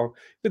interesting com,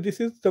 so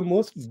this is the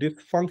most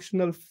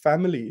dysfunctional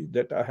family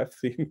that I have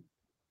seen।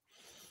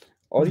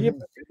 और ये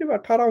बच्चे सिर्फ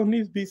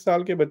 18-19-20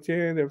 साल के बच्चे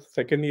हैं,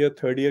 सेकेंड ईयर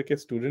थर्ड ईयर के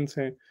स्टूडेंट्स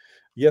हैं।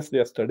 Yes they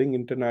are studying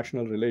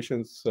international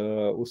relations,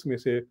 उसमें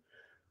से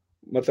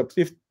मतलब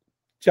सिर्फ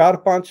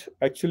 4-5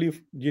 एक्चुअली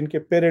जिनके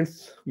parents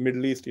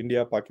middle east,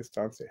 India,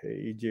 Pakistan से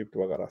है, इजिप्ट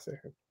वगैरह से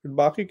है,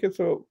 बाकी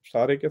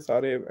के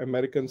सारे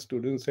अमेरिकन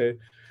स्टूडेंट्स है।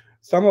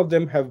 some of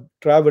them have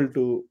traveled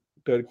to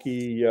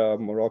Turkey या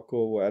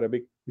Morocco, वो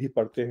अरबिक भी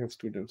पढ़ते हैं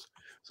students.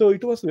 so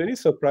it was very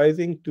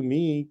surprising to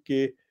me कि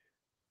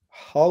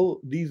how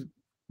these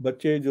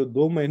बच्चे जो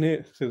 2 महीने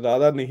से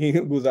ज्यादा नहीं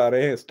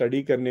गुजारे हैं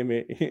स्टडी करने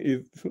में,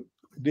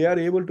 they are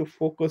able to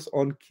focus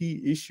on key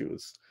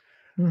issues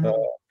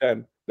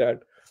than that।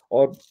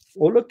 और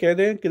वो लोग कह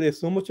रहे हैं कि there's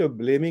so much of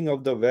blaming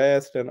of the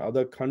West and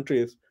other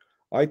countries।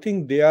 I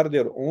think they are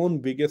their own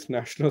biggest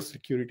national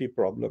security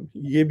problem।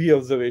 ये भी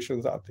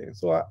observations आते हैं।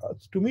 So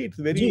to me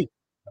it's very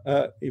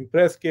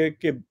impressed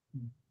कि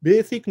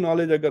basic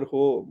knowledge अगर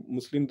हो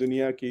मुस्लिम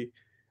दुनिया की,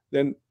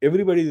 then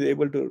everybody is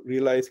able to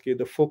realize कि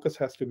the focus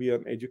has to be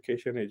on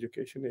education,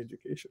 education,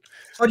 education।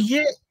 और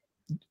ये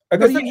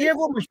अगर ये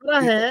वो मशवरा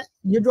है,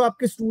 ये जो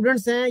आपके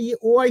स्टूडेंट्स हैं ये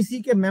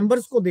OIC के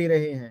मेंबर्स को दे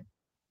रहे हैं।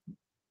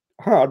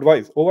 हाँ,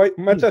 एडवाइस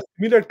मैं तो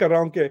सिमुलेट कर रहा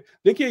हूँ कि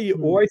देखिए ये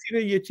OIC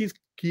ने ये चीज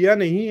किया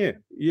नहीं है,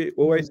 ये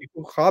OIC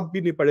को ख्वाब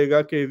भी नहीं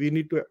पड़ेगा कि we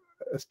need to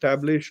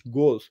establish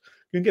goals,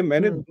 क्योंकि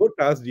मैंने 2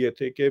 टास्क दिए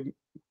थे कि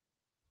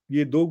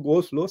ये दो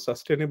गोल्स लो,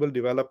 सस्टेनेबल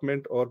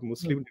डेवलपमेंट और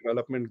मुस्लिम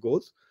डेवलपमेंट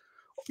गोल्स,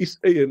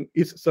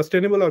 इस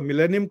सस्टेनेबल और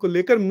मिलेनियम को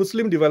लेकर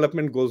मुस्लिम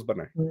डेवलपमेंट गोल्स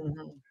बनाए।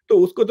 तो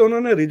उसको तो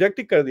उन्होंने रिजेक्ट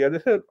ही कर दिया,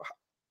 जैसे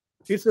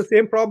इट्स द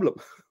सेम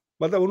प्रॉब्लम।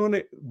 मतलब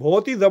उन्होंने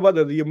बहुत ही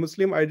जबरदस्त, ये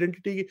मुस्लिम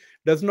identity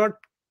does not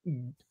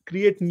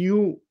create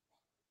new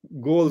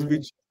goals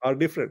which are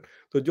different।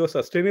 तो जो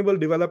सस्टेनेबल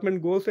डेवलपमेंट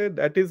गोल्स है,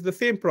 that is the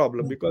same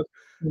problem, because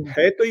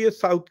है तो ये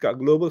साउथ का,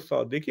 ग्लोबल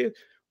साउथ। देखिए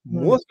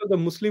most of the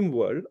Muslim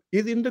world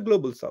is in the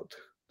global south,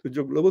 तो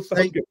जो ग्लोबल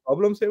साउथ के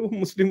प्रॉब्लम्स है वो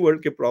मुस्लिम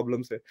वर्ल्ड के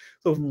प्रॉब्म्स है।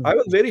 तो आई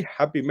वाज वेरी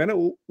हैप्पी, मैंने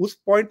उस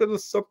पॉइंट पर तो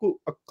सबको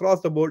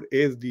across the board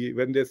as the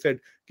when they said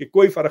कि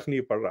कोई फर्क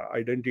नहीं पड़ रहा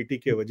आइडेंटिटी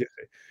के वजह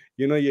से,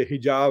 यू नो ये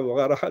हिजाब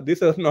वगैरह,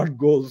 this are not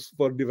goals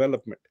for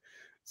development.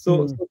 So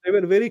they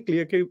were very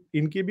clear कि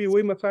इनकी भी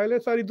वही मसाइल है,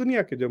 सारी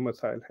दुनिया के जो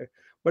मसाइल है।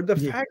 But the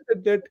fact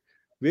that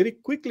very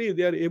quickly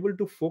they are able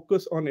to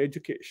focus on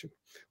education।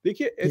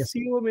 देखिए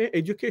SCO में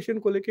एजुकेशन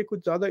को लेके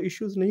कुछ ज्यादा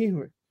इश्यूज नहीं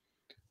हुए,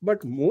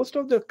 but most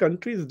of the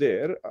countries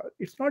there,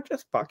 it's not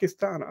just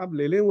Pakistan, आप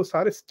ले लें वो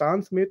सारे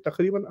स्टान्स में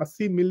तकरीबन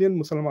 80 मिलियन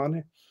मुसलमान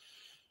हैं।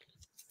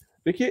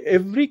 देखिए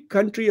every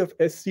country of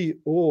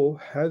SCO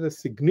has a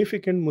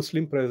significant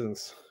Muslim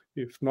presence,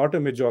 if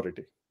not a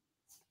majority।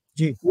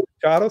 जी,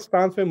 चारों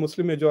स्टान्स में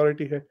मुस्लिम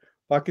मेजॉरिटी है,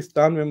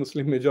 पाकिस्तान में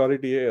मुस्लिम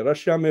मेजॉरिटी है,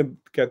 रशिया में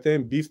कहते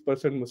हैं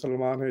 20%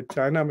 मुसलमान है,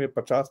 चाइना में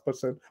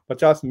 50%,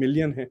 50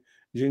 मिलियन है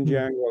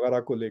जिनजियांग वगैरह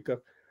को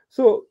लेकर।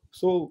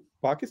 सो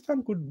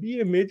Pakistan could be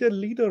A major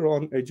leader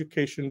on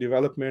education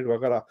development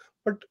वगैरह,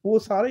 बट वो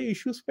सारे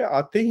इश्यूज पे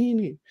आते ही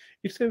नहीं।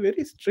 It's a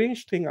very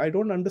strange thing, I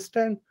don't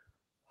understand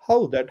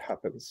how that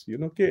happens, you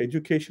know कि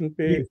एजुकेशन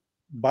पे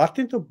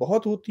बातें तो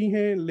बहुत होती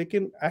हैं,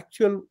 लेकिन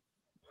एक्चुअल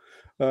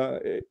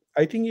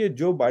आई थिंक ये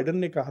जो बाइडेन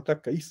ने कहा था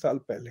कई साल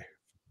पहले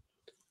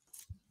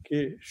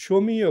कि show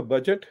me your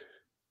budget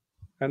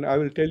and I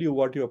will tell you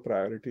what your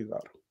priorities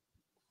are.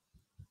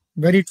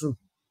 Very true.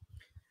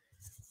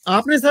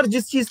 आपने सर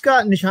जिस चीज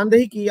का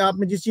निशानदेही की,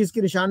 आपने जिस चीज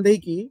की निशानदेही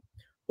की,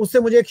 उससे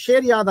मुझे एक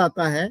शेर याद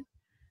आता है,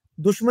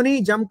 दुश्मनी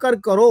जमकर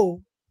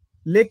करो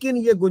लेकिन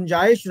ये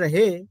गुंजाइश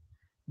रहे,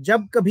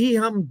 जब कभी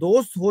हम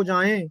दोस्त हो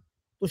जाएं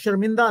तो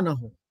शर्मिंदा ना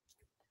हो।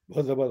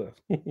 बहुत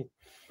जबरदस्त।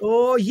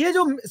 तो ये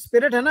जो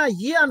स्पिरिट है ना,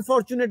 ये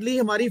अनफॉर्चुनेटली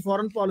हमारी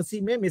फॉरेन पॉलिसी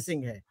में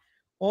मिसिंग है।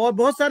 और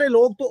बहुत सारे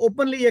लोग तो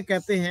ओपनली ये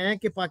कहते हैं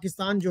कि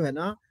पाकिस्तान जो है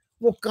ना,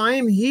 वो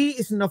कायम ही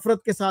इस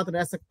नफरत के साथ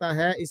रह सकता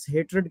है, इस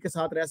हेट्रेड के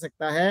साथ रह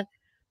सकता है।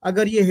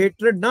 अगर ये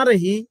हेट्रेड ना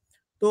रही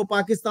तो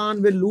Pakistan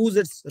will lose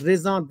its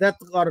reason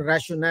depth और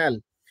रैशनल।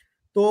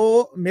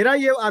 तो मेरा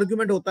ये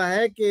आर्गुमेंट होता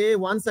है कि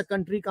once a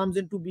country comes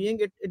into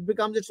being, it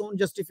becomes its own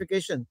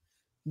justification,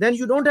 then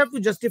you don't have to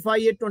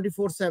justify it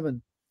 24/7।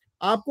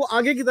 आपको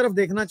आगे की तरफ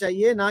देखना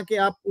चाहिए, ना कि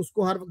आप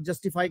उसको हर वक्त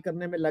जस्टिफाई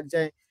करने में लग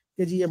जाएं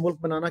कि जी ये मुल्क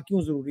बनाना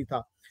क्यों जरूरी था।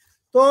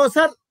 तो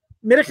सर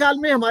मेरे ख्याल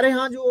में हमारे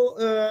यहाँ जो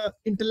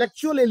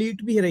इंटेलेक्चुअल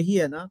एलीट भी रही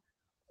है ना,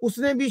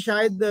 उसने भी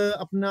शायद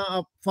अपना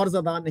फर्ज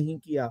अदा नहीं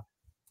किया।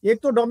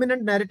 एक तो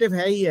डोमिनेंट नैरेटिव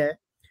है ही है,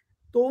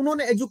 तो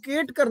उन्होंने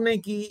एजुकेट करने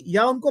की,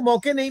 या उनको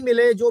मौके नहीं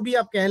मिले, जो भी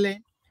आप कह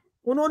लें,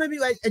 उन्होंने भी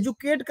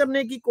एजुकेट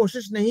करने की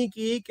कोशिश नहीं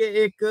की कि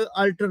एक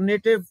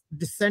अल्टरनेटिव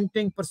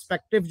डिसेंटिंग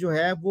पर्सपेक्टिव जो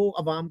है वो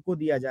अवाम को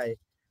दिया जाए।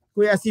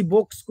 कोई ऐसी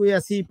बुक्स, कोई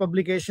ऐसी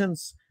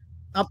पब्लिकेशंस,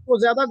 आपको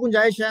ज्यादा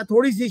गुंजाइश है,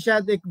 थोड़ी सी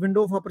शायद एक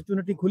विंडो ऑफ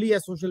अपॉर्चुनिटी खुली है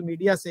सोशल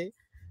मीडिया से,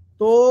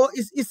 तो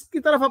इसकी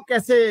तरफ आप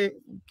कैसे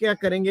क्या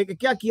करेंगे कि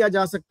क्या किया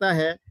जा सकता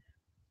है?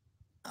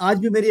 आज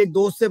भी मेरी एक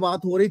दोस्त से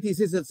बात हो रही थी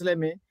इसी सिलसिले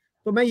में,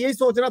 तो मैं यही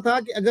सोच रहा था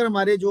कि अगर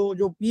हमारे जो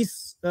जो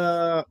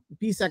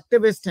पीस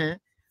एक्टिविस्ट हैं,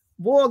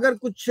 वो अगर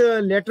कुछ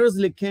लेटर्स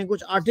लिखें,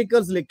 कुछ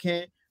आर्टिकल्स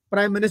लिखें,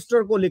 प्राइम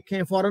मिनिस्टर को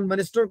लिखें, फॉरेन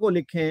मिनिस्टर को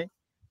लिखें,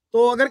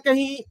 तो अगर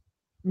कहीं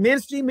मेन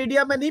स्ट्रीम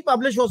मीडिया में नहीं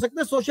पब्लिश हो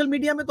सकते, सोशल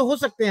मीडिया में तो हो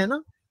सकते हैं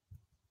ना,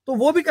 तो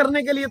वो भी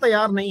करने के लिए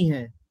तैयार नहीं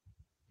है।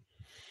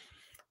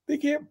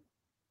 देखिए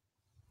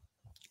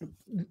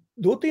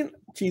दो तीन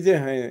चीजें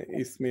हैं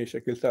इसमें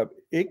शकील साहब।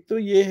 एक तो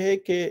ये है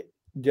कि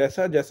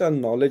जैसा जैसा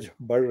नॉलेज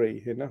बढ़ रही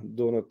है ना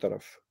दोनों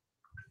तरफ,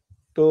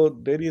 तो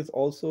there is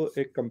also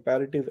a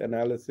comparative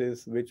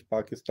analysis which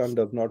Pakistan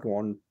does not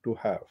want to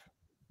have,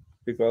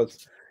 because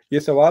ये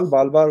सवाल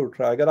बार बार उठ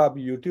रहा है। अगर आप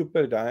यूट्यूब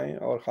पर जाएं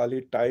और खाली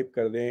टाइप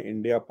कर दें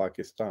इंडिया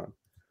पाकिस्तान,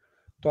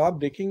 तो आप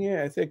देखेंगे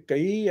ऐसे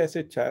कई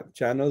ऐसे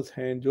चैनल्स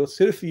हैं जो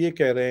सिर्फ ये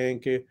कह रहे हैं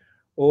कि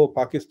ओ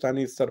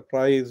Pakistani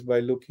surprise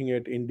by looking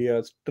at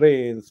India's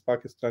trains,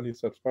 Pakistani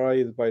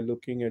surprise by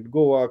looking at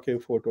Goa के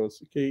फोटोज,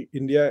 कि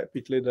इंडिया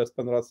पिछले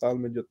 10-15 साल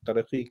में जो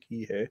तरक्की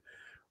की है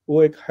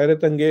वो एक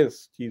हैरत अंगेज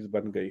चीज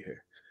बन गई है।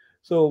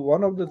 So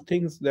one of the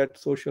things that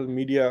social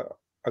media,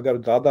 अगर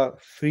ज़्यादा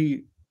फ्री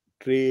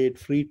ट्रेड,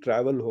 फ्री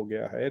ट्रैवल हो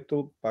गया है,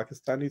 तो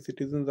Pakistani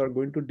citizens are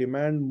going to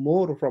demand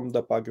more from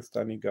the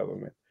Pakistani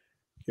government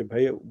कि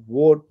भाई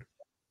वो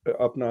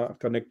अपना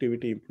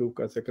कनेक्टिविटी इंप्रूव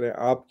कर सक रहे हैं,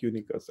 आप क्यों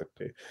नहीं कर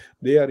सकते?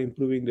 They are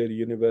improving there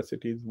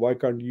universities, why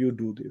can't you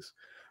do this?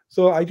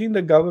 So I think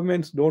the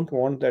governments don't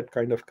want that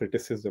kind of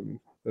criticism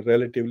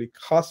relatively,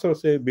 खासतौर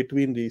से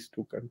बिटवीन दीज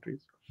टू कंट्रीज।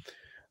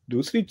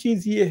 दूसरी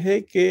चीज ये है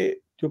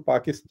कि जो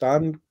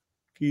पाकिस्तान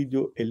की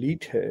जो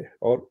एलीट है,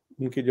 और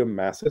उनके जो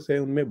मैसेस है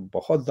उनमें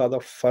बहुत ज़्यादा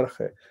फ़र्क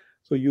है.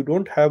 So you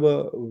don't have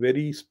a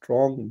very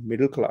strong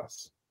middle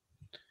class.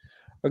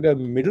 अगर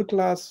मिडिल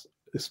क्लास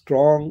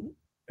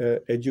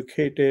स्ट्रॉन्ग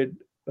एजुकेटेड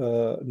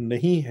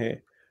नहीं है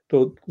तो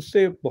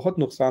उससे बहुत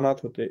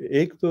नुकसानात होते हैं.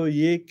 एक तो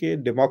ये कि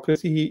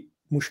डेमोक्रेसी ही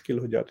मुश्किल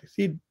हो जाती है.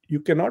 सी, you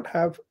can not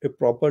have a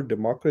proper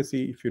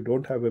democracy if you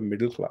don't have a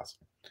middle class.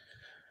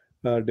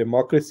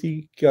 Democracy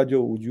का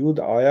जो वजूद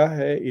आया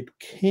है, इट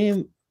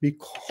केम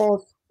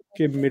बिकॉज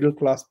के मिडिल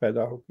क्लास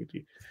पैदा हो गई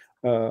थी.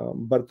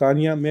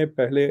 बरतानिया में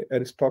पहले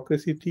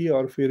एरिस्टोक्रेसी थी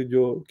और फिर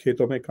जो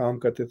खेतों में काम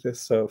करते थे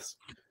सर्व्स.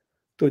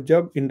 तो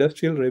जब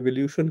इंडस्ट्रियल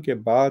रेवोल्यूशन के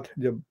बाद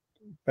जब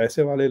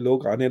पैसे वाले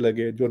लोग आने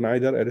लगे जो ना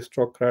इधर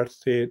एरिस्टोक्रेट्स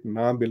थे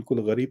ना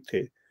बिल्कुल गरीब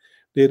थे,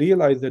 they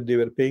realized that they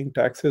were paying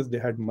taxes, they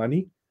had money,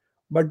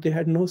 but they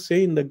had no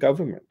say in the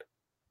government.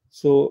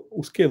 So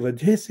उसके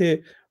वजह से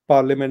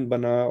पार्लियामेंट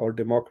बना और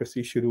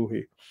डेमोक्रेसी शुरू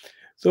हुई.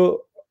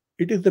 So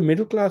it is the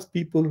middle class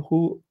people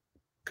who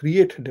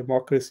create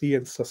democracy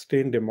and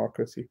sustain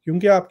democracy.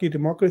 क्योंकि आपकी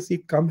democracy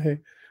कम है,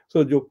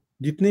 so जो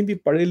जितने भी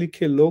पढ़े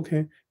लिखे लोग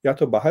हैं या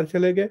तो बाहर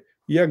चले गए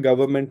या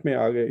गवर्नमेंट में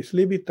आ गए,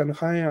 इसलिए भी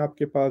तनख्वाहें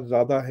आपके पास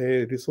ज़्यादा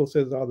है,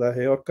 रिसोर्सेज ज़्यादा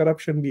है और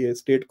करप्शन भी है,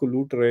 स्टेट को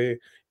लूट रहे हैं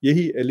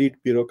यही एलीट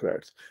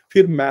ब्यूरोक्रेट्स.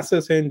 फिर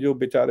मैसेस हैं जो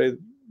बेचारे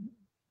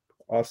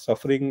are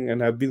suffering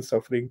and have been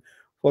suffering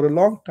for a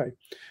long time.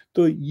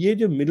 तो ये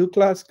जो मिडिल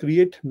क्लास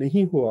क्रिएट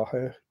नहीं हुआ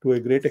है टू ए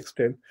ग्रेट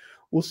एक्सटेंट,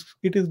 उस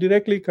it is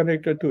directly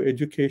connected to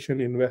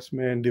education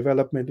investment,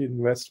 development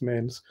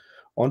investments,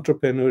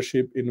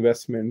 entrepreneurship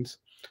investments.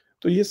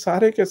 तो ये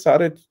सारे के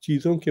सारे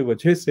चीज़ों की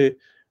वजह से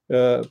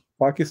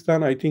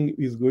Pakistan I think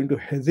is going to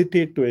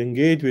hesitate to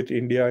engage with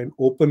India in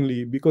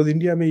openly, because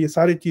India में ये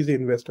सारी चीज़ें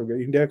इन्वेस्ट हो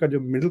गई. इंडिया का जो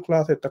मिडिल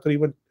क्लास है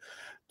तकरीबन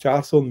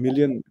 400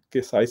 मिलियन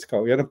के साइज का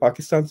हो गया ना,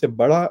 पाकिस्तान से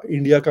बड़ा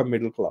इंडिया का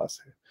मिडिल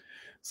क्लास है.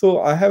 सो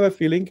आई हैव अ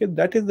फीलिंग कि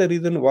that is the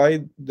reason why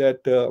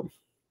that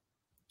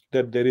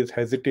there is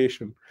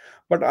hesitation.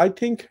 But I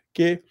think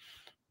कि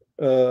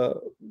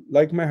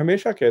like मैं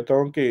हमेशा कहता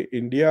हूँ कि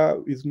India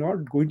is not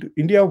going to,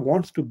 India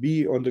wants to be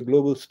on the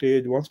global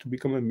stage, wants to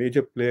become a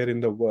major player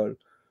in the world.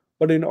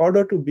 But in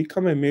order to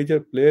become a major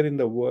player in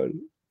the world,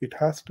 it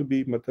has to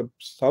be, मतलब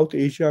south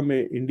Asia में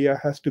India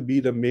has to be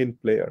the main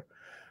player.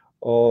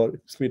 और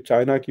इसमें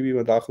China की भी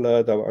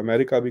मदाखलत, अब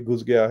America भी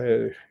घुस गया है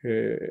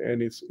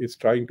and it's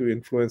trying to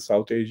influence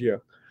South Asia.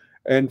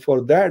 And for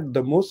that,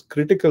 the most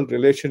critical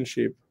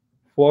relationship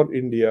for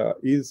India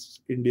is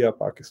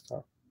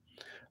India-Pakistan.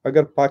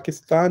 अगर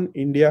पाकिस्तान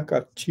इंडिया का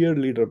चीयर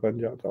लीडर बन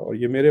जाता, और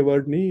ये मेरे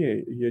वर्ड नहीं है,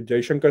 ये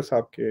जयशंकर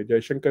साहब के,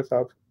 जयशंकर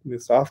साहब ने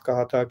साफ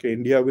कहा था कि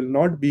India will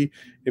not be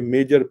A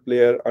major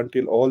player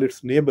until all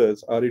it's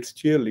neighbours are it's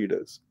cheer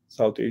leaders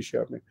south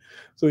Asia में.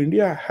 So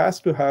India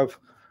has to have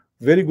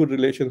very good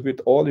relations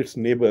with all it's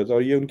neighbours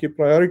और ये उनकी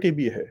प्रायोरिटी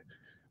भी है.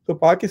 तो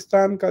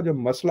पाकिस्तान का जो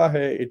मसला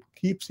है, it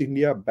keeps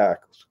India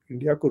back.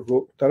 India को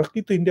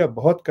तरक्की तो इंडिया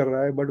बहुत कर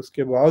रहा है, बट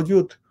उसके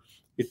बावजूद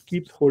it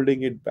keeps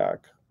holding it back.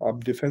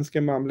 आप डिफेंस के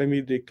मामले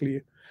में देख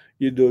लिए,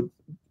 ये जो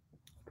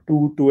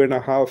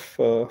 2.5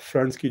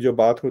 फ्रंट्स की जो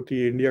बात होती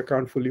है, India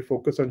can't fully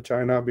focus on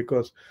China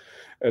because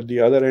at the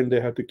other and they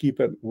have to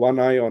keep one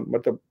I on,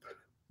 मतलब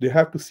they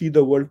have to see the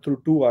world through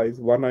two eyes,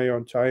 one I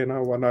on China,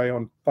 one I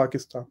on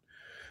Pakistan.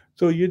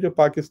 तो ये जो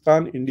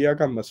Pakistan India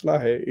का मसला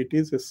है, it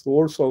is a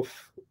source of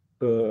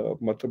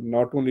मतलब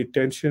not only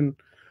tension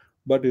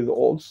but is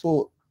also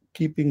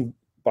keeping,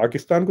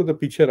 Pakistan को तो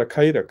पीछे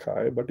रखा ही रखा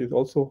है, but is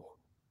also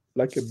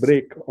like a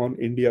brake on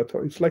India. So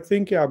it's like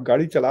saying कि आप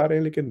गाड़ी चला रहे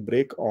हैं लेकिन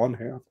ब्रेक ऑन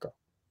है आपका.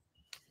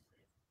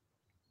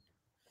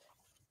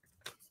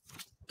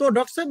 तो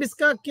डॉक्टर साहब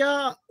इसका क्या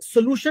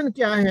सोल्यूशन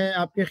क्या है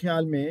आपके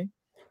ख्याल में?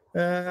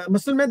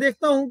 मसलन मैं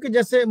देखता हूं कि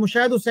जैसे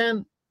मुशाहिद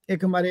हुसैन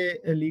एक हमारे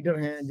लीडर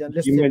हैं,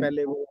 जर्नलिस्ट से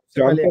पहले, वो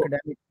से पहले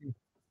एकेडमिक थे.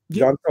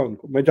 जानता हूं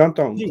उनको, मैं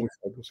जानता हूं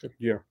मुशाहिद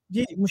हुसैन.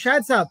 जी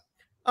मुशाहिद साहब,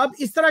 अब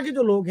इस तरह के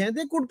जो लोग हैं,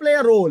 they could play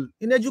a role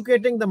in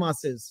educating the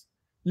masses,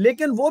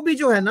 लेकिन वो भी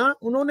जो है ना,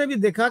 उन्होंने भी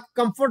देखा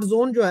कंफर्ट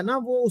जोन जो है ना,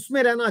 वो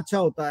उसमें रहना अच्छा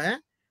होता है.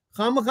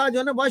 खामखा जो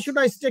है ना, why should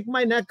I stick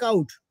my neck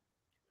out,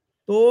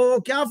 तो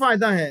क्या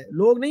फायदा है,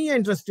 लोग नहीं है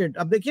इंटरेस्टेड.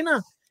 अब देखिए ना,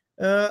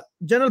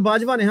 जनरल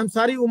बाजवा ने, हम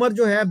सारी उम्र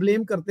जो है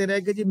ब्लेम करते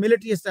रहे कि जी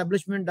military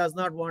establishment does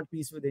not want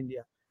peace with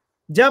India.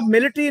 जब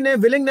मिलिट्री ने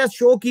विलिंगनेस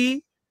शो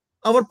की,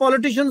 our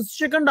politicians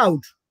चिकनड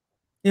out,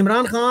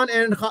 Imran Khan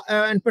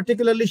and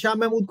particularly Shah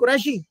Mahmood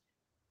Qureshi,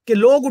 के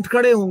लोग उठ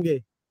खड़े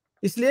होंगे,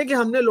 इसलिए कि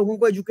हमने लोगों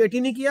को एजुकेट ही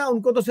नहीं किया.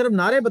 उनको तो सिर्फ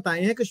नारे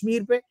बताए हैं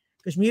कश्मीर पे,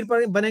 कश्मीर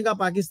पर बनेगा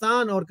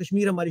पाकिस्तान और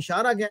कश्मीर हमारी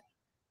शाहराग है.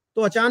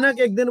 तो अचानक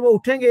एक दिन वो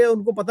उठेंगे,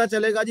 उनको पता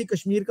चलेगा जी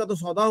कश्मीर का तो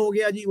सौदा हो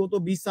गया जी, वो तो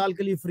 20 साल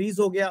के लिए फ्रीज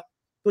हो गया.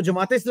 तो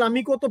जमात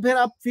इस्लामी को तो फिर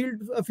आप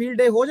फील्ड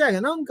डे हो जाएगा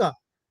ना उनका.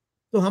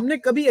 तो हमने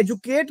कभी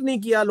एजुकेट नहीं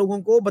किया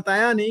लोगों को,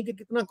 बताया नहीं कि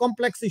कितना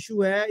कॉम्प्लेक्स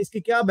इशू है, इसकी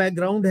क्या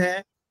बैकग्राउंड है.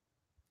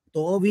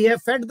 तो we have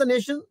fade the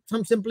nation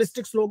some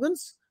simplistic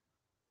slogans.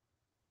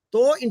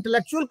 तो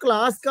इंटेलेक्चुअल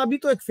क्लास का भी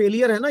तो एक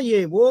फेलियर है ना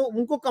ये, वो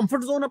उनको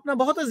कंफर्ट जोन अपना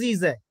बहुत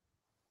अजीज है.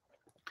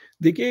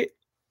 देखिए,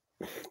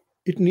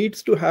 it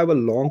needs to have a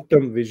long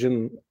term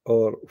vision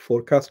और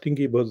फोरकास्टिंग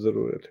की बहुत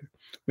ज़रूरत है.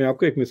 मैं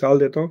आपको एक मिसाल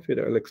देता हूँ, फिर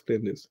आई विल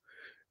एक्सप्लेन दिस.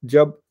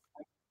 जब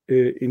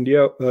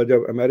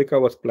जब America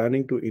was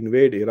planning to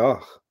invade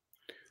Iraq,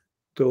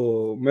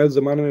 तो मैं उस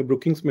ज़माने में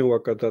ब्रुकिंग्स में हुआ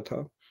करता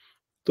था,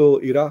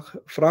 तो Iraq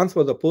France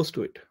was opposed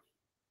to it.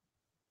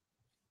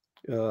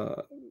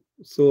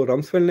 So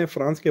Rumsfeld ने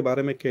फ्रांस के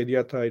बारे में कह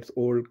दिया था, इट्स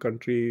ओल्ड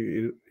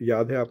कंट्री,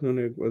 याद है आपने,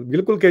 उन्होंने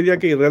बिल्कुल कह दिया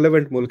कि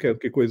इर्रेलेवेंट मुल्क है,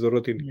 उसकी कोई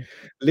ज़रूरत ही नहीं।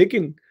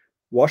 लेकिन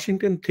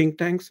वॉशिंगटन थिंक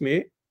टैंक्स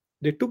में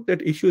दे टुक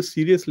दैट इश्यू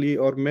सीरियसली,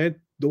 और मैं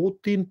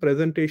 2-3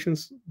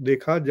 प्रेजेंटेशंस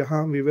देखा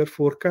जहां we were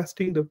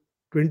forecasting the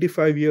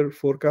 25 year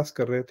forecast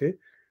कर रहे थे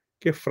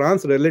कि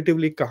फ्रांस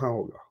रिलेटिवली कहाँ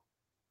होगा।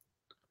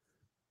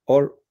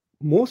 और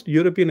most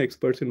European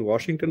experts in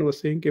Washington were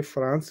saying कि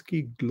फ्रांस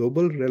की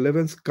ग्लोबल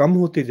रेलेवेंस कम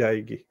होती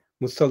जाएगी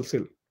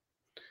मुसलसल।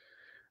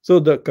 सो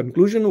द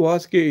कंक्लूजन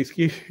वाज कि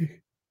इसकी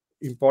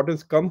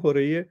इम्पोर्टेंस कम हो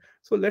रही है,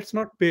 so let's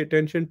not pay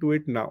attention to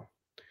it now.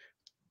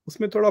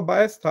 उसमें थोड़ा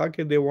बायस था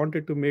कि they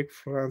wanted to make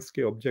France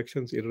के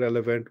ऑब्जेक्शंस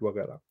इररेलेवेंट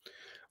वगैरह।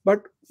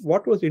 But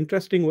what was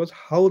interesting was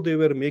how they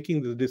were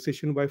making this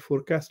decision by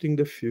forecasting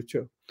the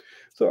future.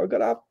 सो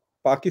अगर आप,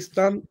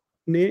 पाकिस्तान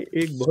ने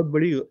एक बहुत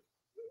बड़ी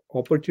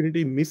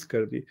अपॉर्चुनिटी मिस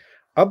कर दी।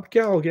 अब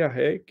क्या हो गया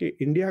है कि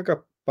इंडिया का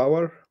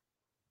पावर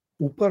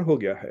ऊपर हो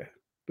गया है,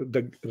 तो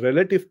द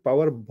रिलेटिव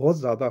पावर बहुत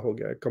ज़्यादा हो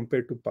गया है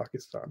कंपेयर टू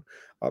पाकिस्तान।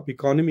 आप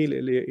इकोनॉमी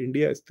ले लिए,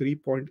 इंडिया इज़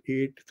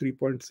 3.8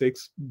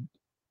 3.6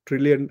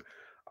 ट्रिलियन,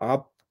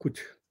 आप कुछ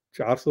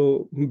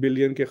 400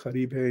 बिलियन के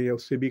करीब है या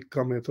उससे भी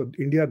कम है, तो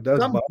इंडिया 10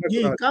 कम 12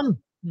 जी गुना। कम।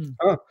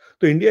 हाँ,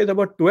 तो India is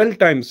about 12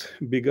 times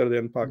bigger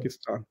than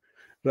Pakistan,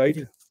 right?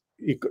 Ji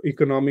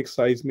economic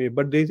size में,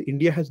 but there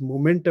India has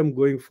momentum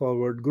going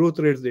forward, growth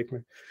rates देख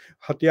लें,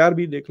 हथियार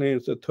भी देख लें,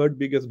 it's the third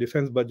biggest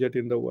defence budget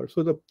in the world,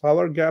 so the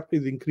power gap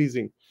is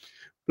increasing.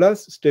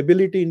 Plus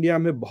stability India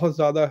में बहुत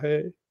ज्यादा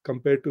है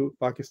compare to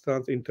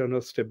Pakistan internal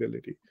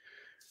stability.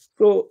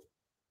 तो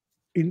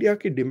इंडिया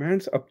की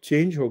डिमांड्स अब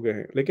चेंज हो गए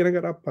हैं, लेकिन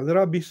अगर आप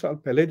 15-20 साल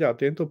पहले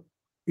जाते हैं तो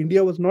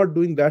India was not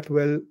doing that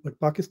well, but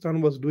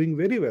Pakistan was doing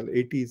very well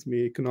 80s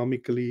में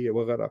इकोनॉमिकली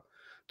वगैरह।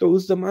 तो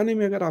उस जमाने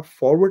में अगर आप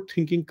फॉरवर्ड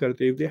थिंकिंग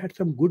करते, if they had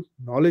some good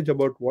knowledge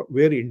about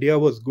where India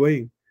was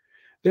going,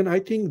 then I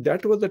think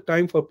that was the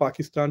time for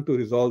Pakistan to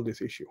resolve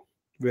this issue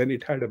when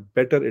it had a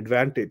better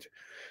advantage.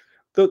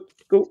 तो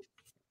तो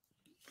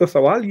तो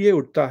सवाल ये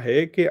उठता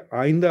है कि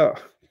आइंदा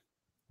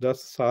 10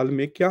 साल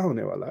में क्या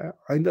होने वाला है?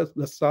 आइंदा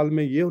 10 साल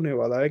में ये होने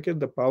वाला है कि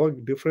the power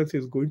difference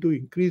is going to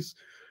increase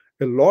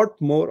a lot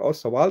more, और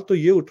सवाल तो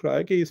ये उठ रहा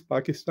है कि is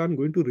Pakistan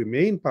going to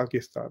remain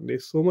Pakistan? There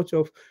is so much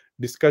of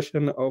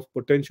discussion of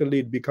potentially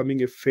it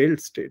becoming a failed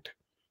state,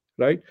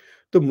 right?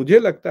 तो मुझे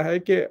लगता है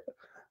कि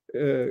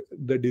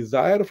the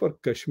desire for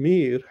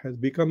Kashmir has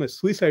become a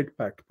suicide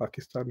pact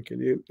Pakistan के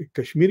लिए।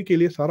 कश्मीर के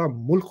लिए सारा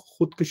मुल्क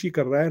खुदकुशी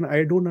कर रहा है, and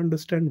I don't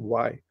understand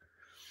why,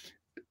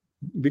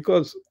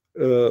 because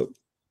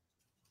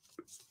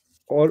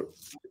और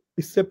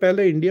इससे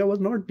पहले India was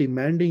not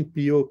demanding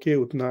PoK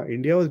उतना,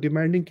 इंडिया वाज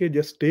डिमांडिंग के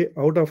just stay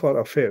out of our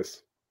affairs,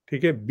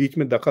 ठीक है, बीच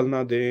में दखल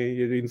ना दें,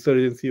 ये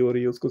इंसर्जेंसी हो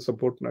रही है उसको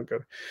सपोर्ट ना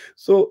करें।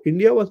 So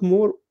India was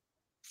more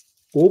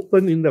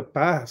open in the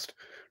past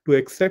to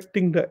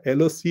accepting the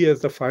LOC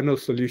as the final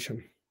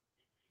solution.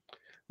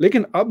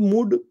 लेकिन अब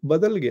मूड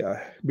बदल गया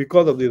है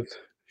because of this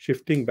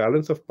shifting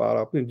balance of power.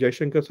 आपने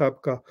जयशंकर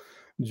साहब का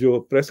जो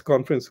प्रेस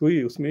कॉन्फ्रेंस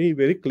हुई उसमें ही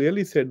very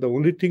clearly said the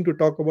only thing to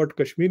talk about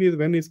Kashmir is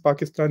when is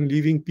Pakistan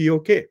leaving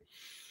PoK.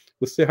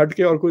 उससे हट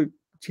के और कोई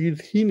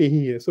चीज ही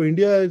नहीं है। So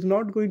India is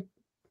not going,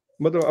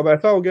 मतलब अब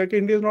ऐसा हो गया कि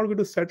India is not going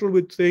to settle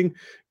with saying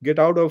get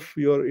out of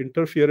your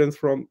interference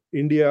from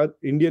India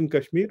Indian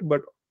Kashmir,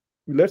 but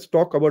let's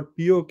talk about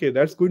PoK,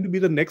 that's going to be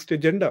the next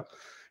agenda.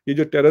 ये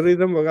जो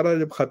terrorism वगैरह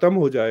जब खत्म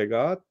हो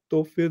जाएगा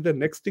तो फिर the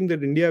next thing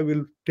that India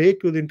will take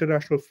to the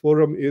international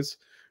forum is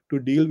to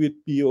deal with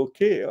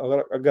PoK. अगर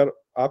अगर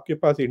आपके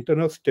पास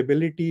इंटरनल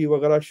स्टेबिलिटी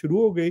वगैरह शुरू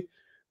हो गई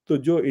तो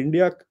जो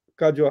इंडिया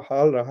का जो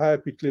हाल रहा है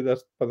पिछले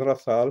 10-15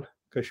 साल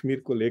कश्मीर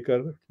को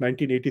लेकर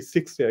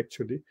 1986 से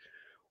actually,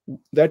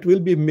 that will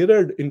be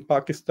mirrored in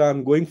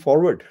Pakistan going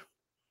forward.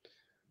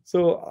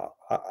 सो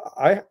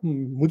आई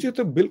मुझे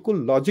तो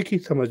बिल्कुल लॉजिक ही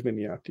समझ में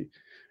नहीं आती।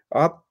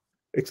 आप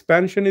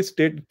एक्सपेंशन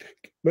स्टेट,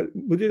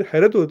 मुझे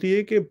हैरत होती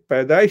है कि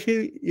पैदाइश ही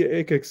ये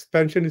एक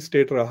एक्सपेंशन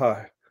स्टेट रहा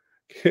है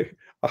कि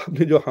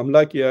आपने जो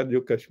हमला किया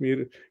जो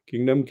कश्मीर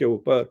किंगडम के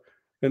ऊपर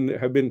and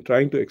have been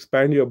trying to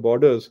expand your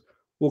borders,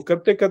 वो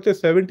करते करते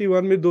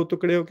 71 में 2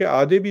 टुकड़े होके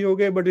आधे भी हो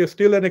गए, बट ये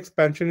still an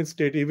expansion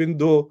state even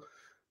though.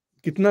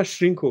 कितना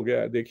श्रिंक हो गया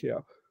है देखिए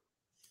आप,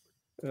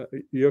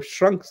 you have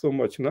shrunk so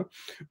much ना।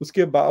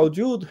 उसके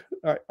बावजूद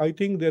I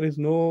think there is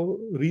no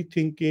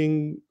rethinking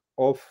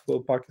of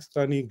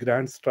Pakistani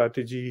grand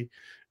strategy,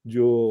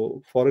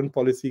 जो फॉरेन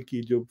पॉलिसी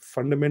की जो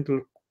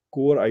फंडामेंटल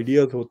कोर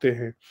आइडियाज होते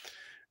हैं,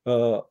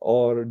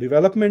 और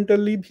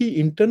डेवलपमेंटली भी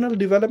इंटरनल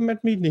डेवलपमेंट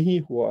भी नहीं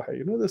हुआ है।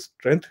 यू नो द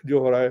स्ट्रेंथ जो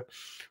हो रहा है,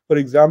 फॉर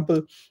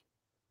एग्जांपल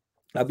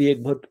अभी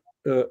एक बहुत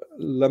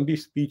लंबी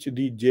स्पीच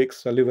दी जेक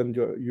सलिवन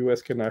जो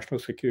यूएस के नेशनल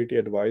सिक्योरिटी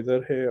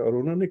एडवाइजर है, और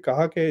उन्होंने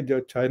कहा कि जो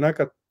चाइना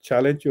का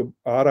चैलेंज जो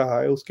आ रहा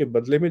है उसके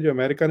बदले में जो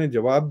अमेरिका ने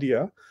जवाब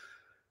दिया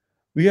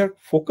we are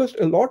focused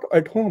a lot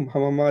at home.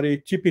 हम हमारी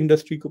चिप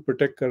इंडस्ट्री को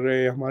प्रोटेक्ट कर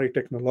रहे हैं, हमारी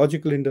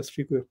टेक्नोलॉजिकल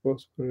इंडस्ट्री को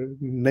एक्सपोज कर रहे हैं।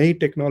 नई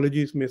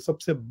टेक्नोलॉजीज में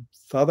सबसे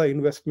ज़्यादा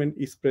इन्वेस्टमेंट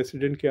इस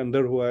प्रेसिडेंट के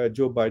अंदर हुआ है,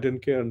 जो बाइडेन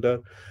के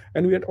अंदर।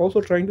 And we are also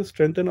trying to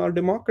strengthen our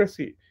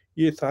democracy.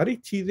 ये सारी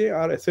चीज़ें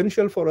are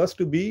essential for us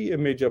to be A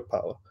major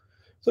power.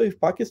 So if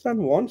Pakistan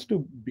wants to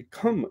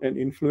become an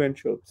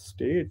influential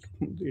state,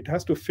 it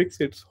has to fix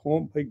its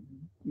home. भाई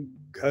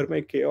घर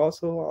में chaos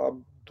हो,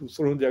 आप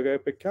दूसरों जगह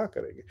पे क्या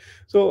करेंगे?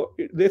 So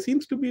there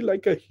seems to be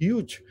like a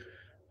huge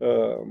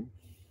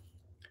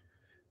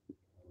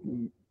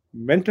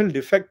mental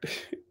defect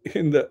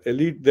in the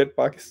elite that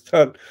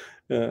Pakistan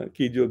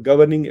की जो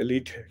governing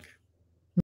elite